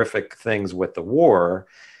these horrific things with the war,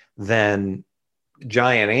 then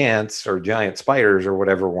giant ants or giant spiders or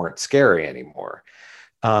whatever weren't scary anymore.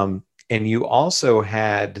 And you also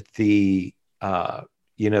had the,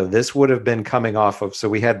 you know, this would have been coming off of, so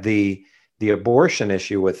we had the abortion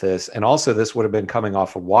issue with this, and also this would have been coming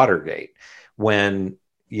off of Watergate, when,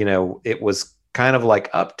 you know, it was kind of like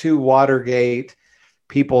up to Watergate,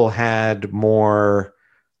 people had more,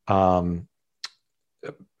 you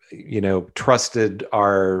know, trusted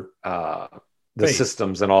the Faith.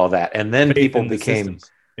 systems and all that. And then Faith people in the became, systems.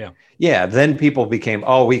 then people became,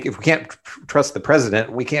 if we can't trust the president,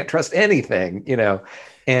 we can't trust anything, you know,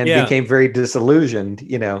 and became very disillusioned,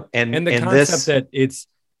 you know, and the concept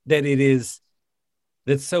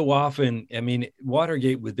that so often, I mean,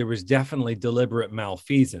 Watergate, there was definitely deliberate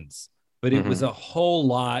malfeasance, but it was a whole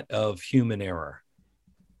lot of human error,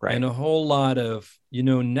 right? And a whole lot of, you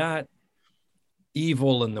know, not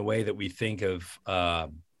evil in the way that we think of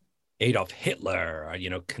Adolf Hitler, you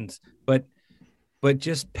know, but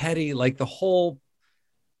just petty, like the whole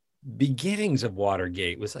beginnings of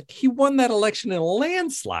Watergate was like, he won that election in a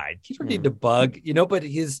landslide. You don't need to bug, you know, but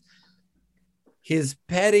his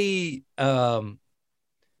petty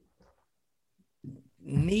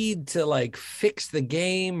need to like fix the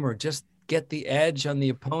game or just get the edge on the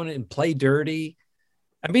opponent and play dirty.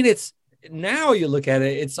 I mean, it's, now you look at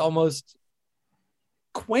it, it's almost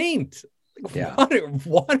quaint.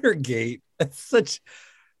 Watergate, that's such,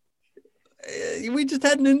 we just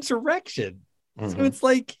had an insurrection. So it's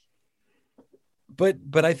like,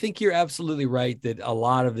 but I think you're absolutely right that a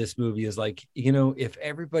lot of this movie is like, you know, if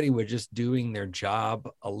everybody were just doing their job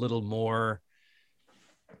a little more,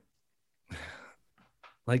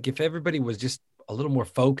 like if everybody was just a little more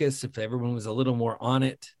focused, if everyone was a little more on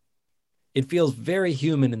it, it feels very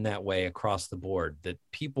human in that way across the board, that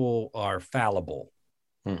people are fallible,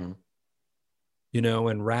 you know,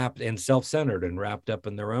 and wrapped and self-centered and wrapped up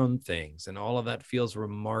in their own things. And all of that feels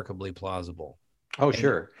remarkably plausible. Oh,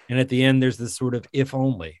 sure. And at the end, there's this sort of, if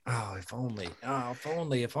only, if only,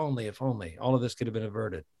 if only, all of this could have been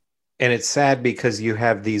averted. And it's sad because you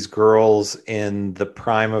have these girls in the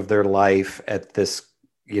prime of their life at this,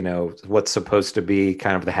 you know, what's supposed to be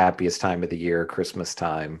kind of the happiest time of the year, Christmas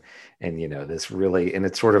time. And, you know, this really, and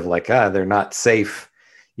it's sort of like, they're not safe,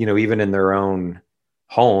 you know, even in their own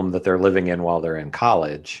home that they're living in while they're in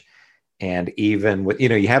college. And even with, you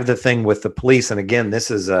know, you have the thing with the police. And again,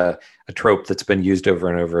 this is a trope that's been used over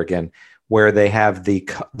and over again, where they have the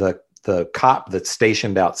cop that's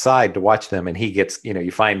stationed outside to watch them. And he gets, you know,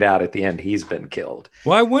 you find out at the end, he's been killed.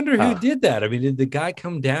 Well, I wonder who did that. I mean, did the guy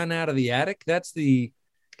come down out of the attic? That's the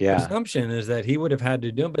assumption, is that he would have had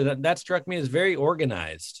to do it. But that struck me as very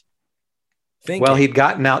organized thinking. Well, he'd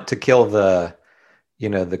gotten out to kill the, you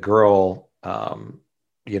know, the girl,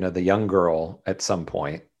 you know, the young girl at some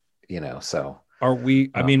point. You know, so are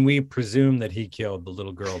we? I mean, we presume that he killed the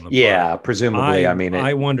little girl in the park. Presumably.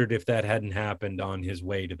 I wondered if that hadn't happened on his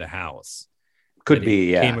way to the house. Could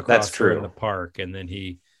be, came across that's her true. In the park, and then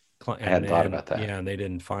I hadn't thought about that. Yeah, and they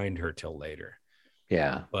didn't find her till later.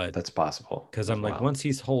 Yeah, but that's possible. Because I'm like, once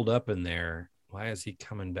he's holed up in there, why is he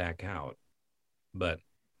coming back out? But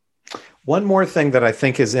one more thing that I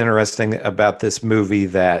think is interesting about this movie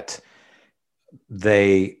that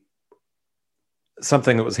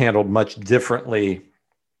something that was handled much differently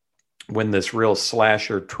when this real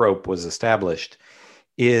slasher trope was established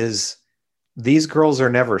is these girls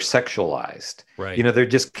are never sexualized. Right. You know, they're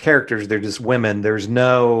just characters. They're just women. There's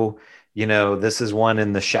no, you know, this is one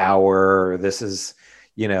in the shower. Or this is,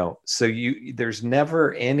 you know, so there's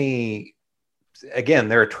never any, again,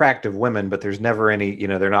 they're attractive women, but there's never any, you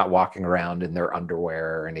know, they're not walking around in their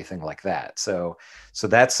underwear or anything like that. So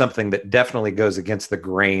that's something that definitely goes against the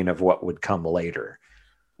grain of what would come later.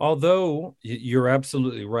 Although you're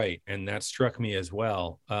absolutely right, and that struck me as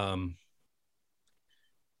well.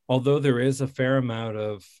 Although there is a fair amount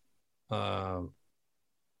of,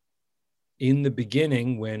 in the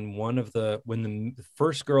beginning, when the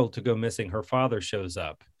first girl to go missing, her father shows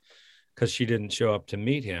up because she didn't show up to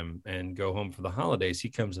meet him and go home for the holidays. He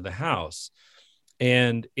comes to the house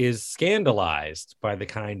and is scandalized by the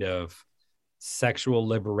kind of sexual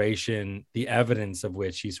liberation, the evidence of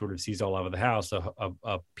which he sort of sees all over the house,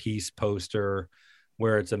 a peace poster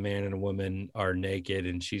where it's a man and a woman are naked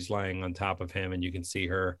and she's lying on top of him and you can see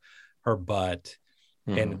her butt,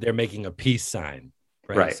 and they're making a peace sign.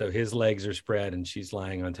 Right. So his legs are spread and she's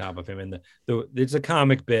lying on top of him. And there's a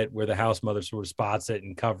comic bit where the house mother sort of spots it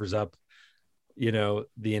and covers up, the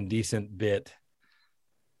indecent bit.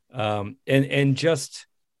 And just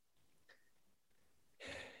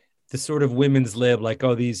the sort of women's lib, like,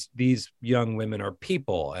 oh, these young women are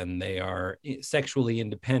people and they are sexually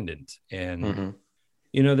independent. And,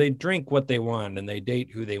 they drink what they want and they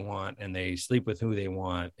date who they want and they sleep with who they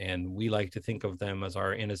want. And we like to think of them as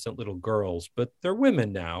our innocent little girls, but they're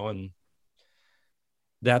women now. And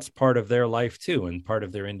that's part of their life too, and part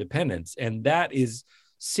of their independence. And that is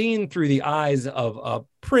seen through the eyes of a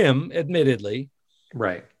prim, admittedly,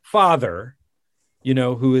 father,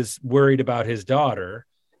 who is worried about his daughter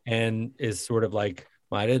and is sort of like,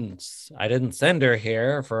 well, I didn't send her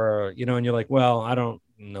here for, and you're like, well, I don't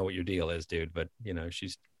know what your deal is, dude, but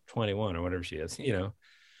she's 21 or whatever she is,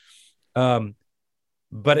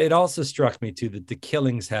 but it also struck me too that the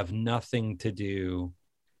killings have nothing to do.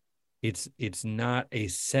 It's not a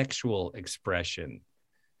sexual expression.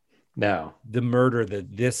 No, the murder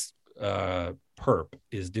that this perp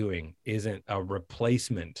is doing isn't a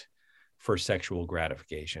replacement for sexual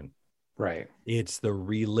gratification. Right. It's the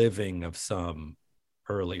reliving of some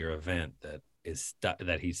earlier event that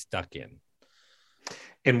he's stuck in.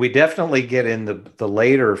 And we definitely get in the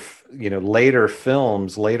later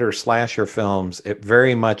films, later slasher films, it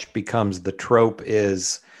very much becomes the trope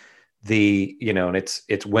is and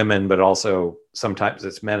it's women, but also sometimes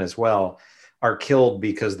it's men as well, are killed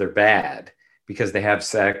because they're bad, because they have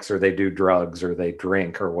sex or they do drugs or they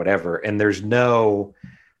drink or whatever. And there's no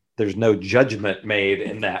judgment made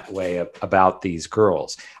in that way about these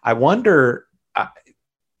girls. I wonder,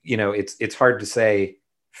 it's hard to say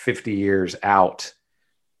 50 years out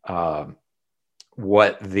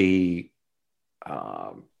what the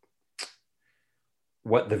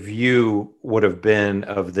view would have been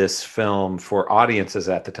of this film for audiences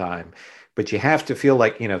at the time. But you have to feel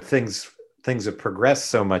like, things have progressed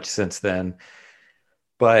so much since then.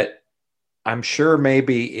 But I'm sure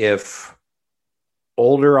maybe if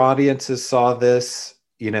older audiences saw this,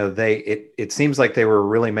 it seems like they were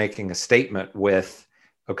really making a statement with,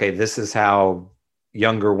 okay, this is how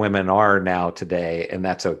younger women are now today, and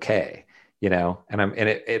that's okay,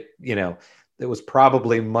 it was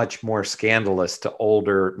probably much more scandalous to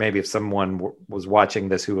older, maybe if someone was watching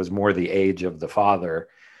this who was more the age of the father,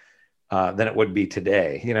 than it would be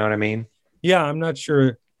today. You know what I mean? Yeah, I'm not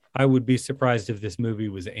sure. I would be surprised if this movie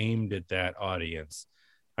was aimed at that audience.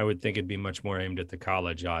 I would think it'd be much more aimed at the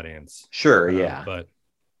college audience. Sure, yeah.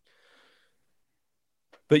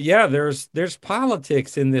 But yeah, there's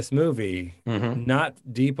politics in this movie, not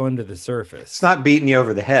deep under the surface. It's not beating you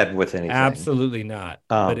over the head with anything. Absolutely not.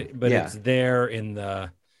 But it's there in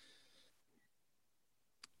the,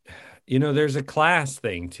 there's a class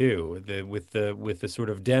thing too, with the sort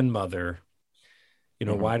of den mother.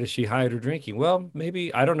 Why does she hide her drinking? Well,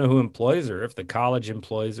 maybe, I don't know who employs her, if the college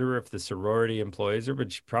employs her, if the sorority employs her,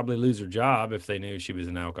 but she'd probably lose her job if they knew she was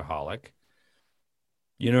an alcoholic.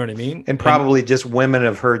 You know what I mean? And probably just women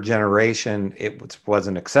of her generation, it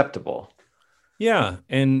wasn't acceptable. Yeah.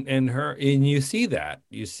 And you see that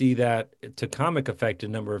to comic effect a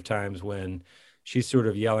number of times when she's sort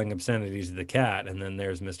of yelling obscenities at the cat. And then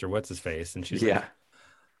there's Mr. What's-his-face. And she's like,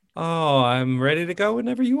 oh, I'm ready to go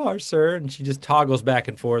whenever you are, sir. And she just toggles back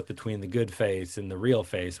and forth between the good face and the real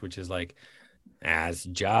face, which is like, it's a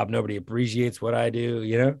job. Nobody appreciates what I do,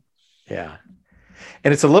 Yeah.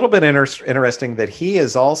 And it's a little bit interesting that he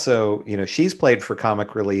is also, she's played for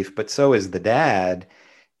comic relief, but so is the dad.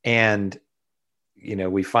 And,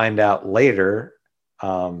 we find out later,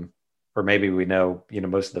 or maybe we know,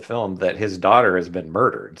 most of the film, that his daughter has been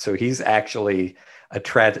murdered. So he's actually a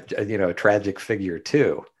tragic figure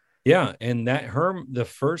too. Yeah. And the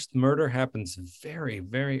first murder happens very,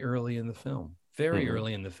 very early in the film,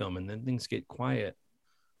 early in the film. And then things get quiet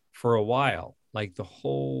for a while. Like the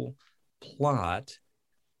whole plot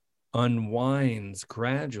unwinds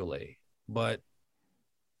gradually, but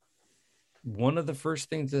one of the first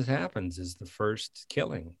things that happens is the first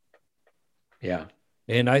killing. Yeah.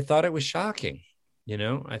 And I thought it was shocking.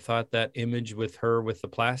 I thought that image with her with the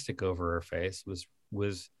plastic over her face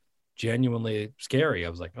was genuinely scary. I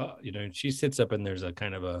was like, oh, she sits up and there's a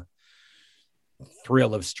kind of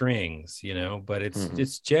thrill of strings, but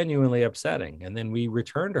it's genuinely upsetting. And then we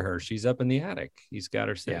return to her. She's up in the attic. He's got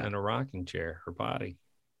her sitting in a rocking chair, her body.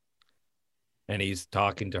 And he's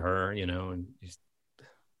talking to her,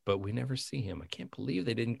 but we never see him. I can't believe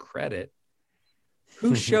they didn't credit.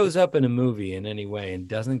 Who shows up in a movie in any way and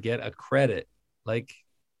doesn't get a credit? Like,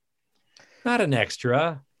 not an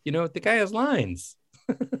extra. The guy has lines.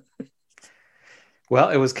 Well,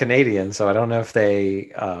 it was Canadian, so I don't know if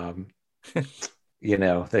they,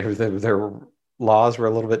 their laws were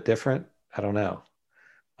a little bit different. I don't know.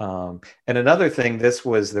 And another thing,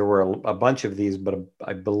 there were a bunch of these, but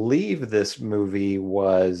I believe this movie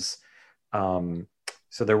was,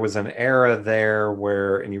 so there was an era there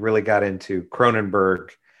where, and you really got into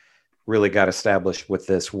Cronenberg, really got established with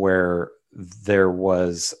this, where there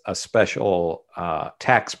was a special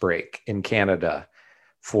tax break in Canada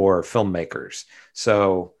for filmmakers.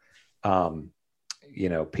 So,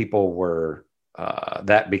 people were,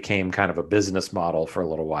 that became kind of a business model for a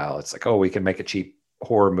little while. It's like, oh, we can make a cheap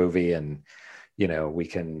horror movie and, we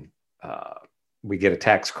can, we get a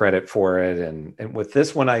tax credit for it. And with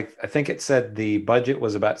this one, I think it said the budget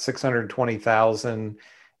was about 620,000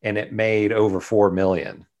 and it made over 4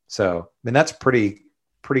 million. So, I mean, that's pretty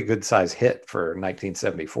good size hit for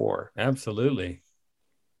 1974. Absolutely.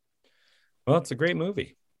 Well, it's a great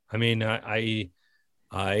movie. I mean, I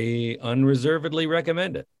unreservedly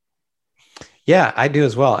recommend it. Yeah, I do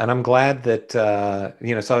as well. And I'm glad that, so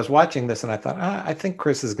I was watching this and I thought, I think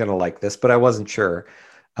Chris is going to like this, but I wasn't sure.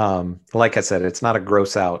 Like I said, it's not a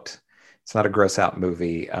gross out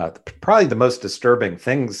movie. Probably the most disturbing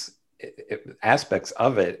aspects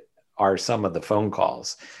of it are some of the phone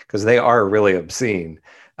calls, because they are really obscene.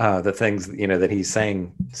 The things, that he's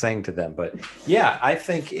saying to them. But yeah, I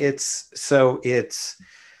think it's,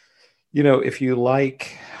 if you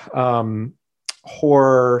like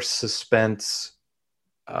horror, suspense,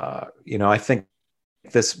 I think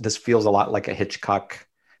this feels a lot like a Hitchcock,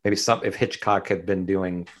 maybe if Hitchcock had been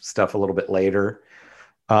doing stuff a little bit later.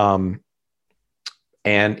 And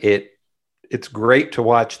it's great to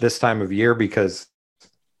watch this time of year because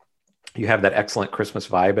you have that excellent Christmas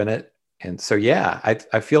vibe in it. And so, yeah,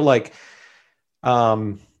 I feel like,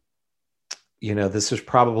 this is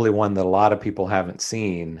probably one that a lot of people haven't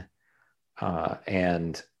seen.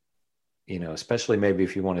 And, especially maybe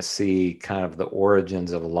if you want to see kind of the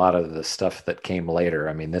origins of a lot of the stuff that came later.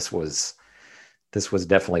 I mean, this was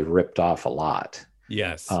definitely ripped off a lot.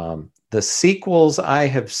 Yes. The sequels I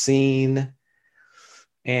have seen,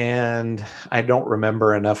 and I don't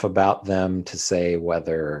remember enough about them to say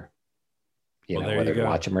whether whether to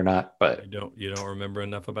watch them or not, but you don't remember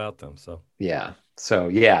enough about them. So yeah. So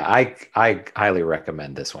yeah, I highly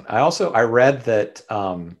recommend this one. I read that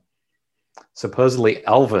supposedly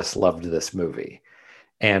Elvis loved this movie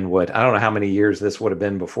and I don't know how many years this would have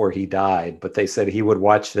been before he died, but they said he would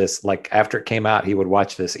watch this, like after it came out, he would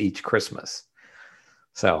watch this each Christmas.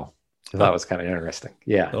 So I thought it was kind of interesting.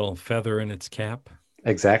 Yeah. A little feather in its cap.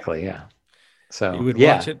 Exactly. Yeah. So you would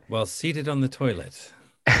watch it while seated on the toilet.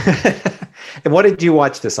 And what did you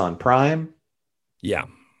watch this on? Prime? Yeah.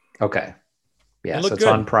 Okay. Yeah, so it's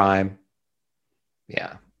on Prime.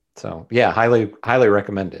 Yeah. So yeah, highly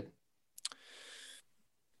recommended.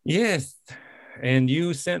 Yes. And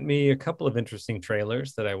you sent me a couple of interesting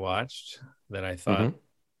trailers that I watched that I thought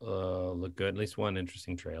looked good. At least one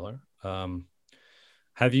interesting trailer.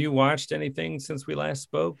 Have you watched anything since we last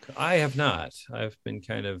spoke? I have not. I've been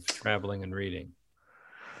kind of traveling and reading.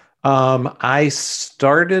 I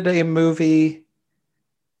started a movie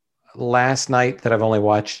last night that I've only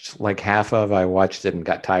watched like half of. I watched it and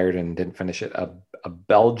got tired and didn't finish it. A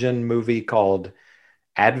Belgian movie called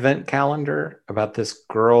Advent Calendar, about this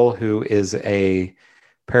girl who is a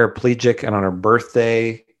paraplegic, and on her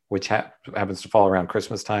birthday, which happens to fall around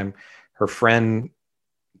Christmas time, her friend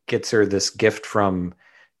gets her this gift from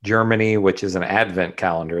Germany, which is an Advent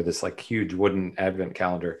calendar, this like huge wooden Advent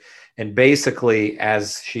calendar. And basically,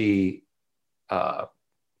 as she,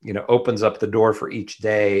 opens up the door for each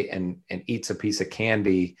day and eats a piece of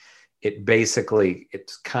candy,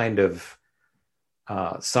 it's kind of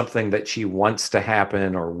something that she wants to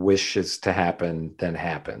happen or wishes to happen, then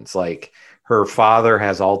happens. Like her father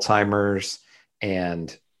has Alzheimer's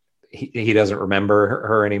and he doesn't remember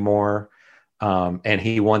her anymore. And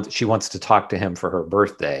she wants to talk to him for her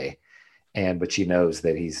birthday, but she knows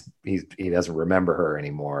that he doesn't remember her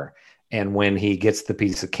anymore. And when he gets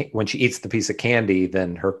when she eats the piece of candy,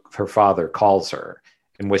 then her father calls her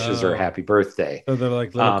and wishes her happy birthday. So they're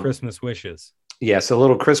like little Christmas wishes. Yeah, so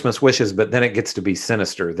little Christmas wishes, but then it gets to be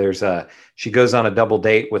sinister. She goes on a double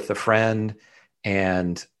date with a friend,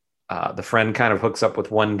 and the friend kind of hooks up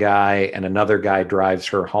with one guy, and another guy drives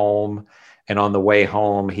her home. And on the way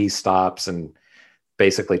home, he stops and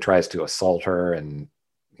basically tries to assault her. And,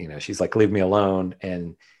 she's like, leave me alone.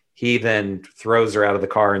 And he then throws her out of the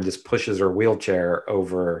car and just pushes her wheelchair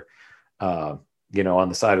over, on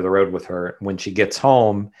the side of the road with her. When she gets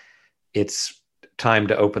home, it's time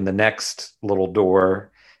to open the next little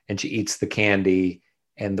door, and she eats the candy.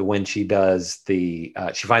 And when she does, she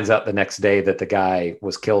finds out the next day that the guy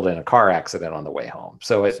was killed in a car accident on the way home.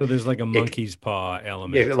 So there's like a monkey's paw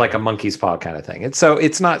element, like a monkey's paw kind of thing.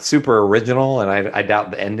 It's not super original, and I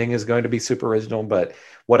doubt the ending is going to be super original. But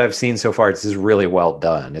what I've seen so far, it's just really well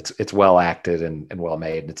done. It's well acted and well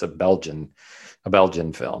made. It's a Belgian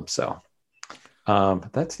film. So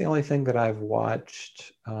that's the only thing that I've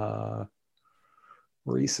watched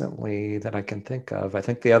recently that I can think of. I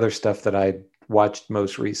think the other stuff that I watched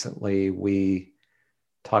most recently we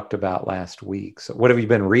talked about last week. So what have you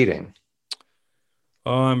been reading?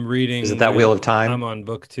 Oh, I'm reading. Is it that Wheel of Time? I'm on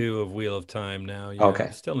book 2 of Wheel of Time now. Yeah, okay.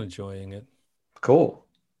 I'm still enjoying it. Cool.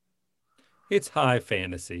 It's high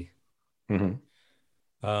fantasy. Mm-hmm.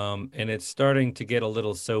 And it's starting to get a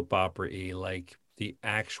little soap opera-y, like the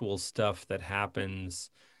actual stuff that happens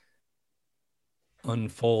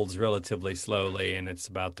unfolds relatively slowly, and it's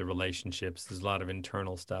about the relationships. There's a lot of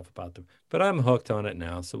internal stuff about them, but I'm hooked on it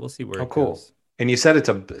now, so we'll see where it goes. And you said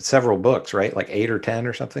it's several books, right? Like 8 or 10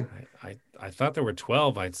 or something? I thought there were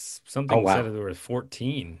 12. Something wow. said there were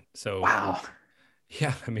 14. So wow.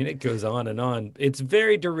 Yeah, I mean, it goes on and on. It's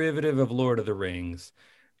very derivative of Lord of the Rings.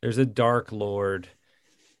 There's a Dark Lord.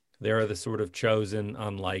 There are the sort of chosen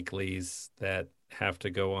unlikelies that have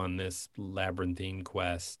to go on this labyrinthine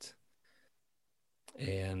quest.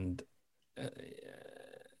 And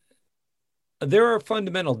there are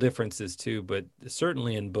fundamental differences too, but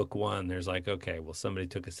certainly in book 1, there's like, okay, well, somebody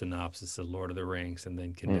took a synopsis of Lord of the Rings and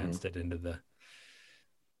then condensed it into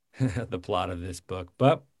the plot of this book.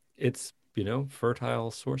 But it's, fertile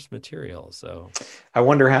source material. So I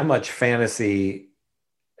wonder how much fantasy,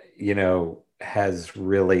 has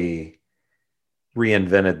really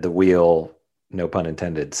reinvented the wheel, no pun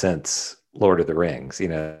intended, since Lord of the Rings.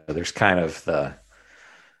 There's kind of the,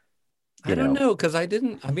 I don't know, because I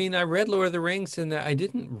read Lord of the Rings and I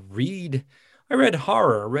read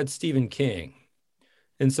horror, I read Stephen King.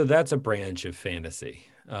 And so that's a branch of fantasy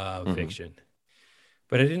fiction.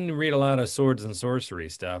 But I didn't read a lot of swords and sorcery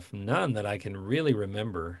stuff, none that I can really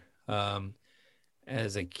remember.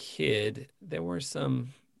 As a kid, there was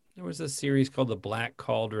a series called The Black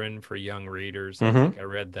Cauldron for young readers. I think I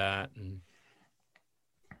read that. And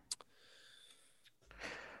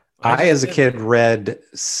I as a kid, read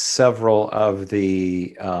several of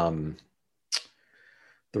the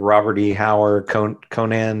Robert E. Howard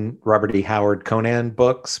Conan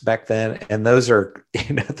books back then, and those are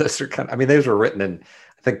those were written in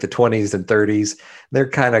I think the 20s and 30s. They're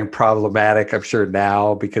kind of problematic, I'm sure,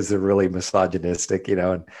 now because they're really misogynistic,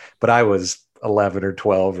 but I was 11 or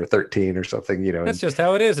 12 or 13 or something, That's just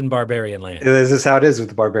how it is in barbarian land. This is how it is with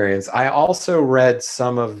the barbarians. I also read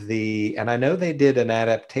some of and I know they did an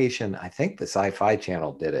adaptation. I think the Sci-Fi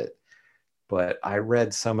Channel did it, but I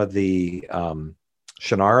read some of the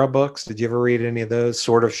Shannara books. Did you ever read any of those?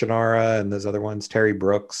 Sword of Shannara and those other ones, Terry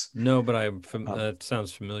Brooks? No, but that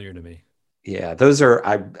sounds familiar to me. Yeah, those are,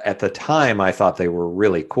 at the time, I thought they were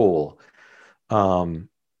really cool. And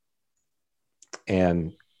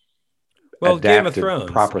well, Game of Thrones.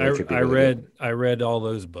 Properly I read all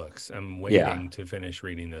those books. I'm waiting to finish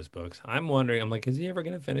reading those books. I'm wondering, is he ever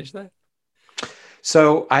going to finish that?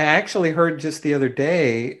 So I actually heard just the other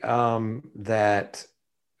day that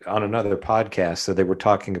on another podcast, so they were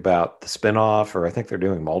talking about the spinoff, or I think they're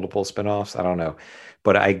doing multiple spinoffs. I don't know.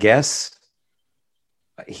 But I guess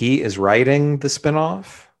he is writing the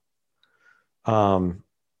spinoff.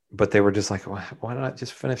 But they were just like, why not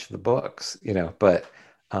just finish the books? But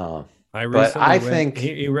I think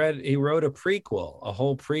he wrote a prequel, a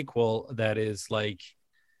whole prequel that is like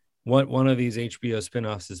what one of these HBO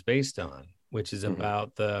spinoffs is based on, which is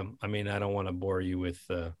about I don't want to bore you with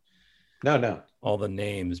all the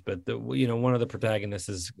names, but one of the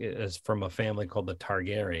protagonists is from a family called the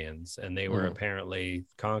Targaryens, and they were apparently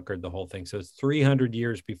conquered the whole thing. So it's 300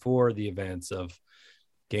 years before the events of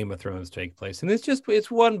Game of Thrones take place. And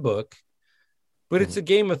it's one book, but it's a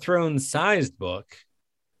Game of Thrones sized book.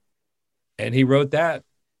 And he wrote that,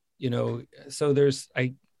 so there's,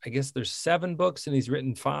 I guess there's 7 books and he's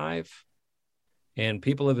written 5, and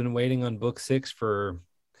people have been waiting on book 6 for,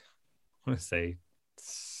 I want to say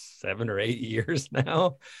 7 or 8 years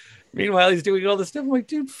now. Meanwhile, he's doing all this stuff. I'm like,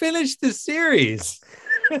 dude, finish the series.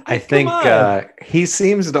 I think on. he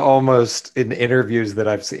seems to almost, in interviews that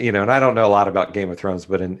I've seen, and I don't know a lot about Game of Thrones,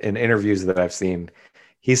 but in interviews that I've seen,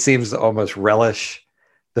 he seems to almost relish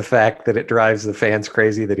the fact that it drives the fans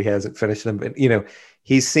crazy that he hasn't finished them. But,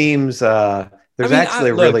 he seems, there's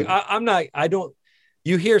actually really. I'm not, I don't,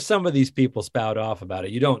 you hear some of these people spout off about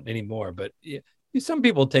it. You don't anymore, but some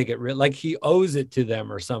people take it like he owes it to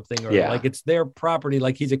them or something, or like it's their property.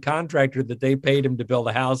 Like he's a contractor that they paid him to build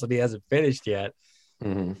a house and he hasn't finished yet.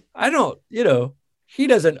 Mm-hmm. I don't, he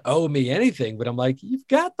doesn't owe me anything, but I'm like, you've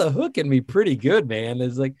got the hook in me pretty good, man.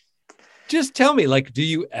 It's like, just tell me, like, do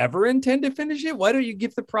you ever intend to finish it? Why don't you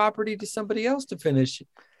give the property to somebody else to finish?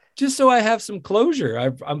 Just so I have some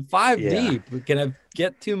closure. I'm 5 deep. Can I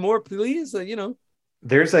get 2 more, please?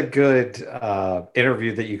 There's a good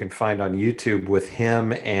interview that you can find on YouTube with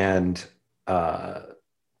him and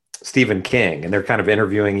Stephen King, and they're kind of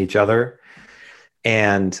interviewing each other.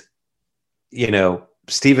 And,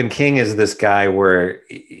 Stephen King is this guy where,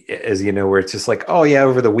 as you know, where it's just like, oh yeah,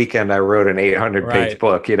 over the weekend I wrote an 800-page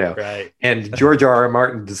book, Right. And George R. R.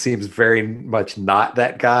 Martin seems very much not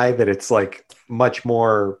that guy, that it's like much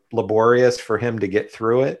more laborious for him to get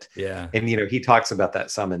through it. Yeah. And, he talks about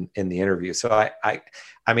that some in the interview. So I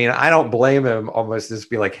mean, I don't blame him almost just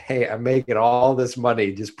be like, hey, I'm making all this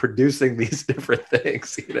money just producing these different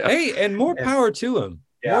things, Hey, and more power to him.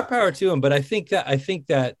 Yeah. More power to him. But I think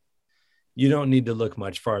that you don't need to look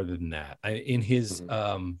much farther than that. In his,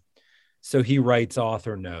 so he writes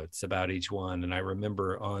author notes about each one. And I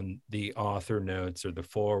remember on the author notes or the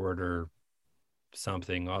forward or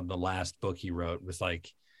something on the last book he wrote was like,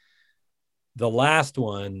 the last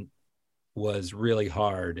one was really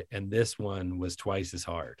hard and this one was twice as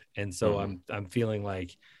hard. And so I'm feeling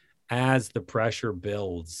like as the pressure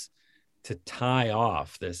builds to tie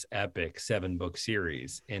off this epic 7-book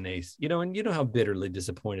series in a, and how bitterly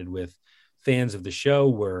disappointed with fans of the show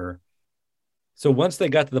were. So once they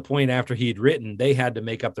got to the point after he'd written, they had to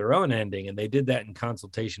make up their own ending, and they did that in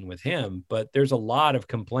consultation with him. But there's a lot of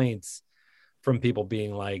complaints from people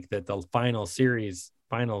being like that the final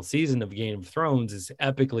season of Game of Thrones is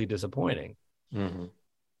epically disappointing. Mm-hmm.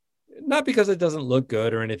 Not because it doesn't look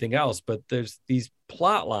good or anything else, but there's these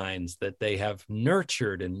plot lines that they have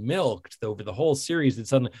nurtured and milked over the whole series that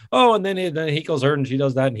suddenly, and then he kills her and she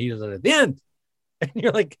does that and he does it at the end. And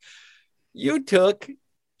you're like, you took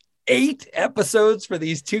 8 episodes for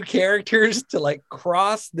these 2 characters to like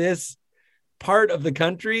cross this part of the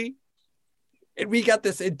country. And we got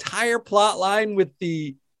this entire plot line with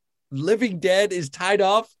the living dead is tied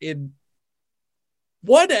off in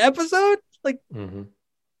 1 episode. Like,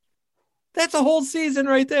 that's a whole season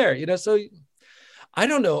right there, so I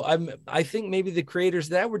don't know. I think maybe the creators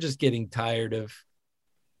that were just getting tired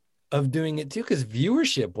of doing it too, because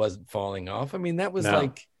viewership wasn't falling off. I mean, that was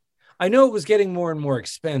like, I know it was getting more and more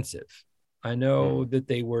expensive. I know that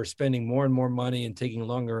they were spending more and more money and taking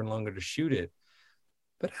longer and longer to shoot it.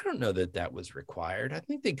 But I don't know that was required. I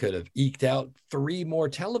think they could have eked out 3 more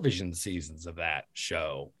television seasons of that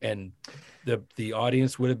show, and the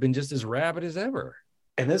audience would have been just as rabid as ever.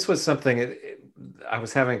 And this was something I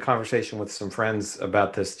was having a conversation with some friends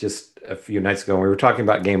about this just a few nights ago. And we were talking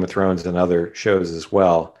about Game of Thrones and other shows as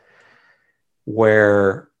well,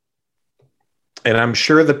 and I'm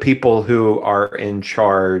sure the people who are in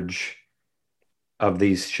charge of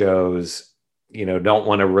these shows, don't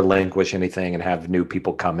want to relinquish anything and have new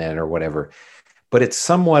people come in or whatever. But it's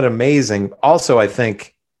somewhat amazing. Also, I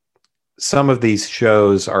think some of these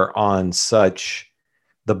shows are on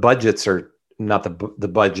the budgets are not the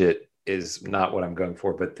budget is not what I'm going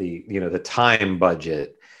for, but the time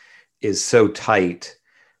budget is so tight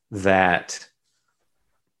that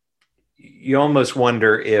you almost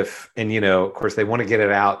wonder if, and of course they want to get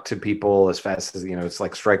it out to people as fast as, it's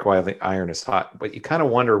like strike while the iron is hot, but you kind of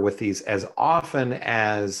wonder with these, as often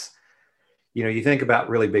as, you think about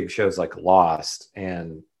really big shows like Lost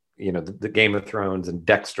and, the Game of Thrones and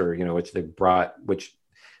Dexter, which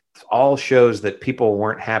all shows that people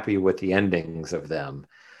weren't happy with the endings of them,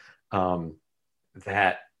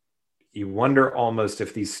 that you wonder almost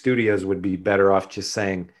if these studios would be better off just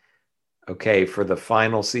saying, okay, for the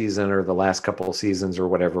final season or the last couple of seasons or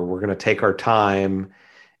whatever, we're going to take our time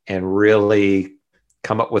and really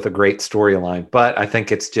come up with a great storyline. But I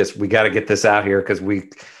think it's just, we got to get this out here because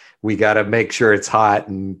we got to make sure it's hot,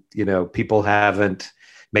 and,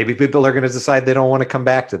 maybe people are going to decide they don't want to come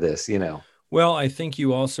back to this, Well, I think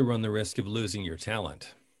you also run the risk of losing your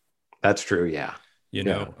talent. That's true. Yeah.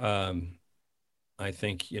 I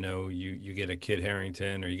think, you get a Kit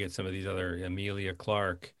Harington or you get some of these other Emilia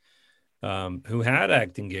Clarke, who had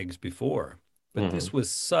acting gigs before, but this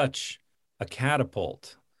was such a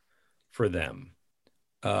catapult for them.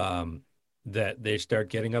 that they start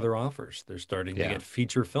getting other offers. They're starting to Yeah. get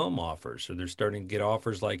feature film offers, or they're starting to get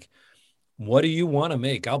offers like, what do you want to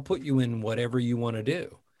make? I'll put you in whatever you want to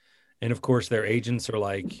do. And of course, their agents are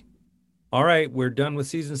like, all right, we're done with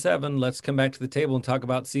season 7. Let's come back to the table and talk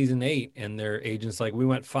about season 8. And their agent's like, we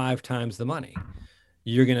went 5 times the money.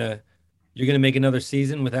 You're gonna make another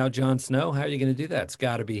season without Jon Snow? How are you gonna do that? It's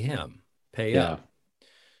got to be him. Pay Yeah. up.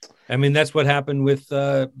 I mean, that's what happened with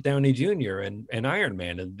Downey Jr. and Iron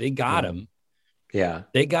Man, and they got him. Yeah.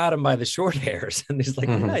 They got him by the short hairs, and he's like,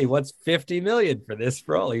 yeah, he wants $50 million for this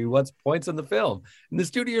role. He wants points on the film, and the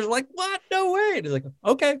studio's like, what? No way. And he's like,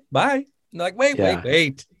 okay, bye. And they're like,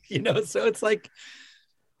 wait. You know, so it's like,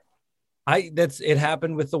 it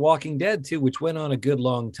happened with The Walking Dead too, which went on a good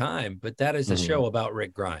long time, but that is a show about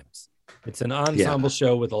Rick Grimes. It's an ensemble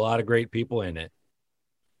show with a lot of great people in it.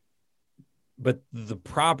 But the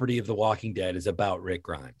property of The Walking Dead is about Rick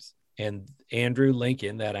Grimes. And Andrew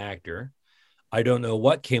Lincoln, that actor, I don't know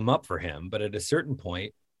what came up for him, but at a certain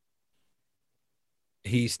point,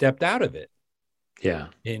 he stepped out of it. Yeah.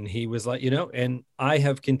 And he was like, you know, and I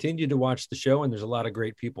have continued to watch the show, and there's a lot of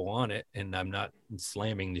great people on it, and I'm not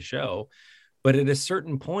slamming the show. But at a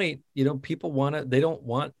certain point, you know, people they don't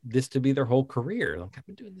want this to be their whole career. Like, I've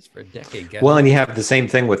been doing this for a decade, guys. Well, and you have the same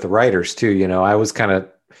thing with the writers too. You know, I was kind of,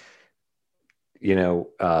 you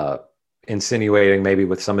know, insinuating maybe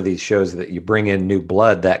with some of these shows that you bring in new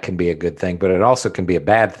blood, that can be a good thing, but it also can be a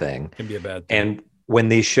bad thing. Can be a bad thing. And when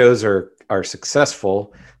these shows are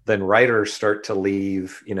successful, then writers start to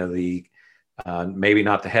leave, you know, the maybe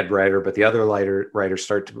not the head writer, but the other writers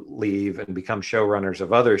start to leave and become showrunners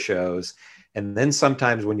of other shows. And then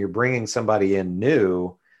sometimes when you're bringing somebody in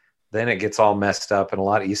new, then it gets all messed up.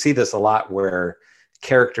 And you see this a lot where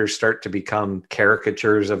characters start to become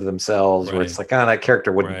caricatures of themselves, where it's like, oh, that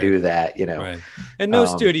character wouldn't do that, you know. Right. And no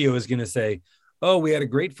studio is going to say, oh, we had a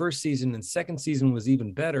great first season and second season was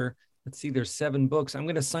even better. Let's see, there's 7 books. I'm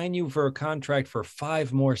going to sign you for a contract for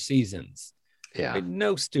 5 more seasons. Yeah. Right?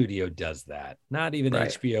 No studio does that. Not even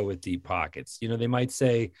HBO with deep pockets. You know, they might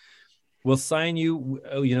say, we'll sign you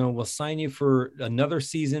for another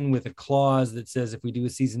season with a clause that says if we do a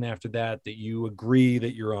season after that, that you agree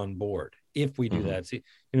that you're on board. If we do that, see,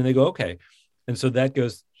 you know, they go, okay. And so that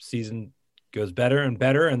season goes better and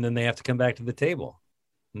better. And then they have to come back to the table.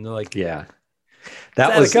 And they're like, yeah,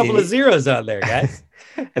 that was a couple of zeros on there, guys.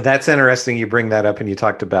 That's interesting. You bring that up, and you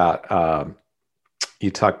talked about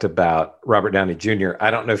Robert Downey Jr. I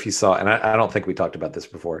don't know if you saw, and I don't think we talked about this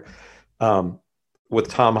before, with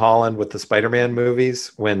Tom Holland with the Spider-Man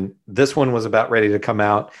movies, when this one was about ready to come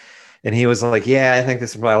out, and he was like, yeah, I think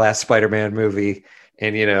this is my last Spider-Man movie.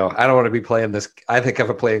 And, you know, I don't want to be playing this. I think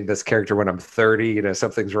I'm playing this character when I'm 30, you know,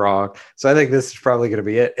 something's wrong. So I think this is probably going to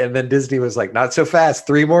be it. And then Disney was like, not so fast,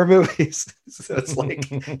 3 more movies. So it's like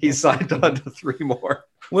he signed on to 3 more.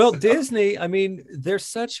 Well, Disney, I mean, they're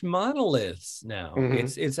such monoliths now.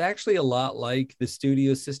 It's actually a lot like the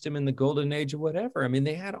studio system in the golden age or whatever. I mean,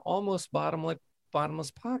 they had almost bottomless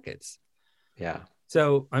pockets. Yeah.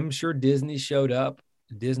 So I'm sure Disney showed up.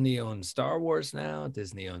 Disney owns Star Wars now.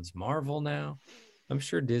 Disney owns Marvel now. I'm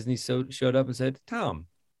sure Disney showed up and said, Tom,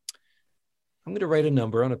 I'm going to write a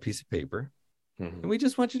number on a piece of paper, and we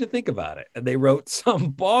just want you to think about it. And they wrote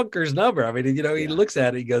some bonkers number. I mean, you know, he looks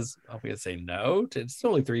at it, he goes, I'm going to say no. It's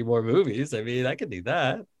only 3 more movies. I mean, I can do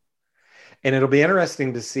that. And it'll be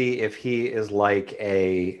interesting to see if he is like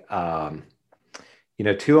you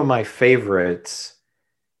know, 2 of my favorites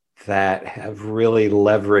that have really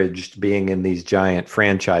leveraged being in these giant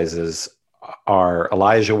franchises are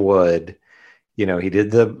Elijah Wood. You know, he did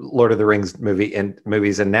the Lord of the Rings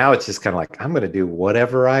movies, and now it's just kind of like, I'm going to do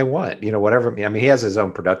whatever I want, you know, whatever. I mean, he has his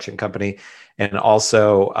own production company, and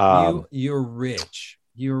also you're rich.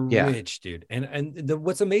 You're rich, dude. And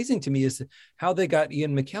what's amazing to me is how they got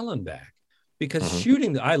Ian McKellen back, because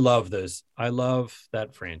shooting, I love that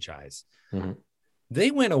franchise.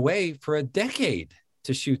 They went away for a decade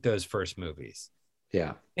to shoot those first movies.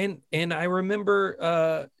 Yeah. And I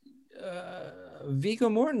remember Viggo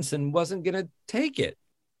Mortensen wasn't going to take it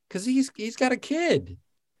because he's got a kid.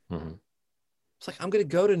 It's like, I'm going to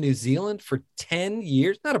go to New Zealand for 10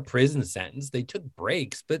 years, not a prison sentence. They took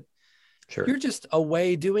breaks, but you're just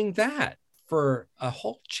away doing that for a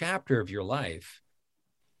whole chapter of your life.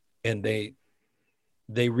 And they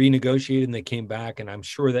renegotiated and they came back, and I'm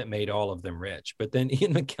sure that made all of them rich. But then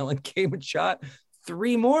Ian McKellen came and shot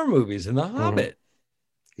 3 more movies in The Hobbit.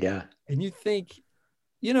 Yeah. And you think,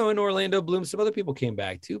 you know, and Orlando Bloom, some other people came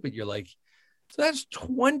back too, but you're like, so that's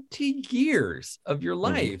 20 years of your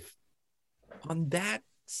life on that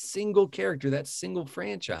single character, that single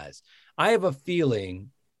franchise. I have a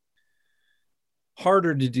feeling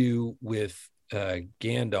harder to do with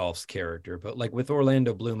Gandalf's character, but like with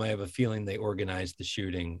Orlando Bloom, I have a feeling they organized the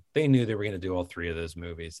shooting. They knew they were going to do all 3 of those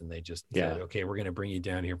movies, and they just said, okay, we're going to bring you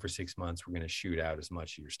down here for 6 months. We're going to shoot out as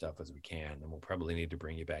much of your stuff as we can, and we'll probably need to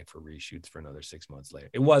bring you back for reshoots for another 6 months later.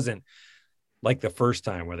 It wasn't like the first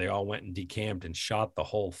time where they all went and decamped and shot the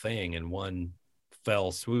whole thing in one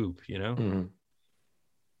fell swoop, you know? Mm-hmm.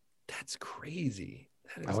 That's crazy.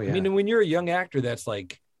 That is, Oh, yeah. I mean, when you're a young actor, that's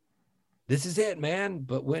like, this is it, man.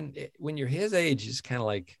 But when you're his age, it's kind of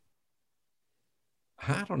like,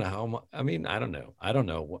 I don't know how much. I mean, I don't know. I don't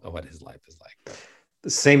know what his life is like. But. The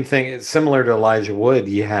same thing. It's similar to Elijah Wood.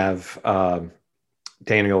 You have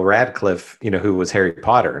Daniel Radcliffe, you know, who was Harry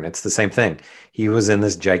Potter, and it's the same thing. He was in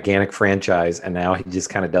this gigantic franchise, and now he just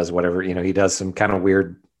kind of does whatever. You know, he does some kind of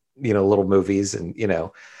weird, you know, little movies, and you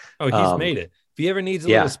know. Oh, he's made it. If he ever needs a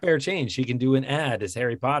little spare change, he can do an ad as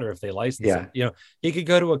Harry Potter if they license him. You know, he could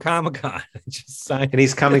go to a Comic-Con and just sign. And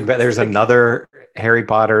he's coming back. There's another Harry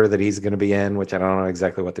Potter that he's going to be in, which I don't know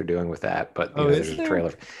exactly what they're doing with that, but you know, there's a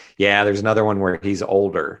trailer. Yeah, there's another one where he's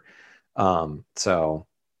older. So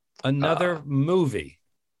another movie,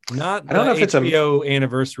 not I don't know if it's a HBO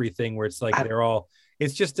anniversary thing where it's like they're all.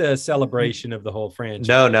 It's just a celebration of the whole franchise.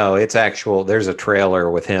 No, it's actual. There's a trailer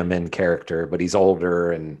with him in character, but he's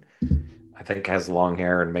older and I think has long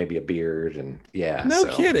hair and maybe a beard. And no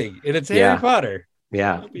kidding. And it's Harry Potter.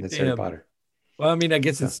 Yeah, it's Harry Potter. Well, I mean, I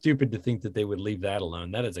guess it's stupid to think that they would leave that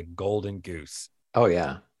alone. That is a golden goose. Oh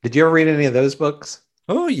yeah. Did you ever read any of those books?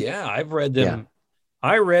 Oh yeah, I've read them. Yeah.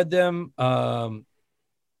 I read them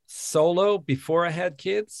solo before I had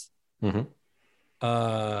kids. Mm-hmm.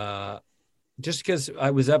 Just because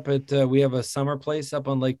I was up at, we have a summer place up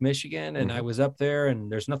on Lake Michigan, and I was up there,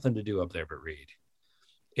 and there's nothing to do up there but read.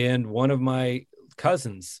 And one of my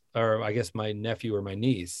cousins, or I guess my nephew or my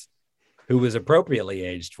niece, who was appropriately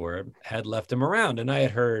aged for it, had left him around. And I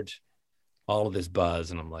had heard all of this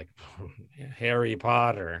buzz, and I'm like, Harry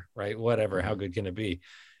Potter, right? Whatever, how good can it be?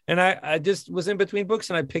 And I just was in between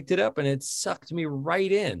books, and I picked it up, and it sucked me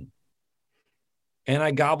right in. And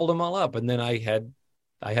I gobbled them all up. And then I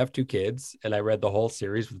have 2 kids, and I read the whole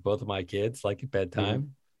series with both of my kids, like at bedtime.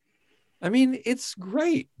 Mm-hmm. I mean, it's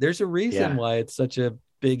great. There's a reason why it's such a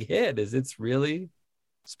big hit, is it's really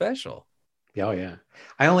special. Oh yeah.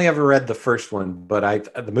 I only ever read the first one,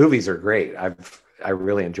 but the movies are great. I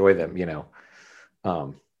really enjoy them, you know.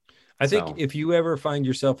 I think if you ever find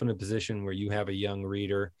yourself in a position where you have a young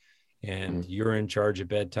reader and you're in charge at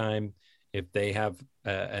bedtime, if they have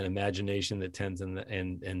an imagination that tends and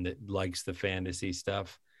that likes the fantasy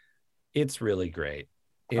stuff, it's really great.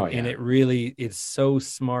 And it's so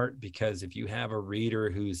smart, because if you have a reader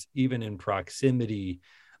who's even in proximity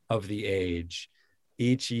of the age,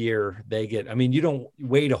 each year they get, I mean, you don't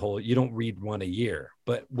read one a year,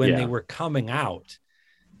 but when they were coming out,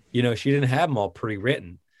 you know, she didn't have them all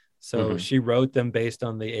pre-written. So she wrote them based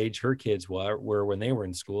on the age her kids were when they were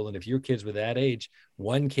in school. And if your kids were that age,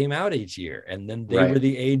 one came out each year, and then they were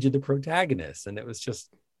the age of the protagonist. And it was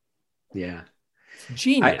just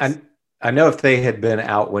genius. I know if they had been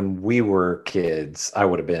out when we were kids,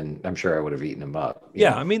 I'm sure I would have eaten them up.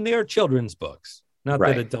 Yeah. I mean, they are children's books, not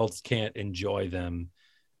that adults can't enjoy them.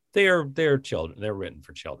 They're children. They're written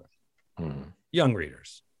for children, young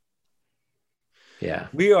readers. Yeah.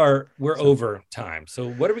 We're over time. So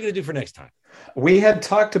what are we going to do for next time? We had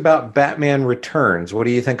talked about Batman Returns. What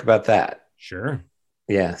do you think about that? Sure.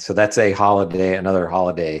 Yeah. So that's another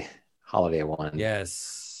holiday one.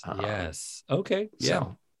 Yes. Yes. Okay. Yeah.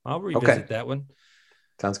 So, I'll revisit that one.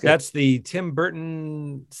 Sounds good. That's the Tim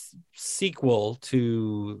Burton sequel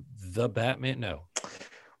to The Batman. No.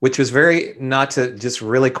 Which was just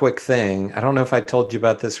really quick thing. I don't know if I told you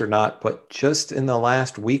about this or not, but just in the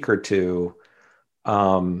last week or two,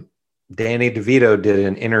 Danny DeVito did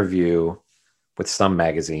an interview with some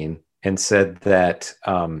magazine and said that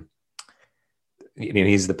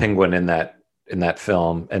he's the Penguin in that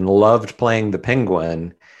film and loved playing the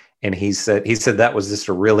Penguin. And he said that was just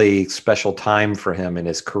a really special time for him in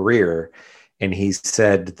his career. And he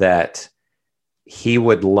said that he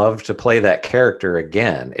would love to play that character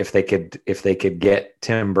again if they could get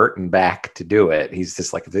Tim Burton back to do it. He's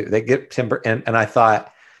just like, they get Tim Burton. And I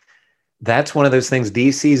thought, that's one of those things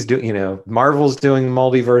DC's doing, you know, Marvel's doing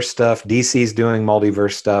multiverse stuff. DC's doing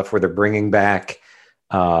multiverse stuff where they're bringing back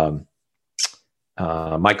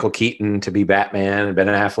Michael Keaton to be Batman, and Ben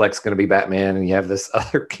Affleck's going to be Batman. And you have this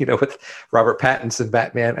other, you know, with Robert Pattinson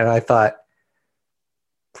Batman. And I thought,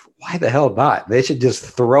 why the hell not? They should just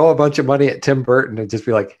throw a bunch of money at Tim Burton and just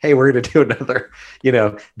be like, hey, we're going to do another, you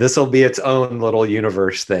know, this will be its own little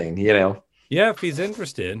universe thing, you know? Yeah. If he's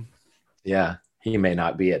interested. Yeah. He may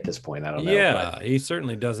not be at this point. I don't know. Yeah, he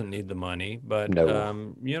certainly doesn't need the money, but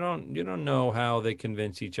No. you don't know how they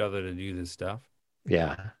convince each other to do this stuff.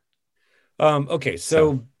 Yeah. Okay,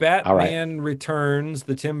 so Batman all right. Returns,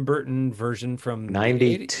 the Tim Burton version from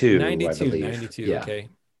 92, 92, I believe. 92, Yeah. okay.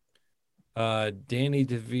 Danny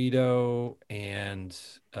DeVito and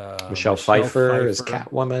Michelle Pfeiffer is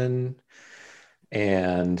Catwoman,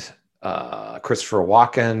 and Christopher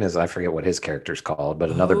Walken is, I forget what his character's called, but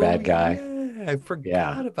another bad guy. Yeah, I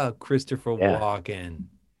forgot about Christopher Walken.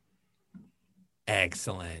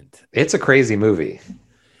 Excellent. It's a crazy movie.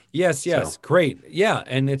 Yes, great. Yeah,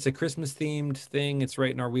 and it's a Christmas themed thing. It's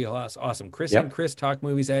right in our wheelhouse. Awesome. Chris and Chris Talk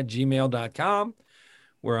Movies at gmail.com.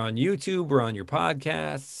 We're on YouTube. We're on your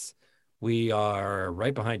podcasts. We are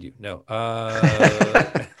right behind you. No.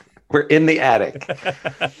 We're in the attic.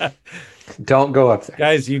 Don't go up there.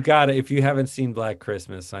 Guys, you got it. If you haven't seen Black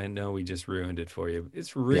Christmas, I know we just ruined it for you.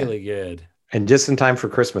 It's really good. And just in time for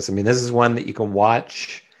Christmas. I mean, this is one that you can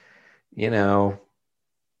watch,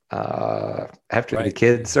 after the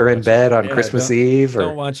kids are in bed on Christmas Eve.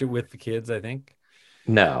 Don't watch it with the kids, I think.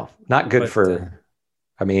 No, not good for,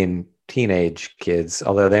 teenage kids,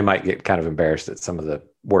 although they might get kind of embarrassed at some of the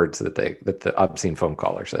words that the obscene phone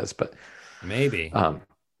caller says, but maybe.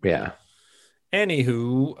 Yeah.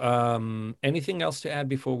 Anywho, anything else to add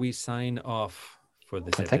before we sign off for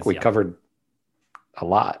this? I think we covered a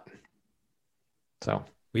lot. So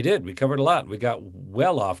we did. We covered a lot. We got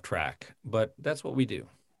well off track, but that's what we do.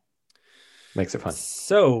 Makes it fun.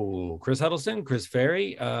 So, Chris Huddleston, Chris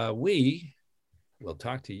Ferry, we will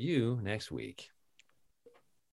talk to you next week.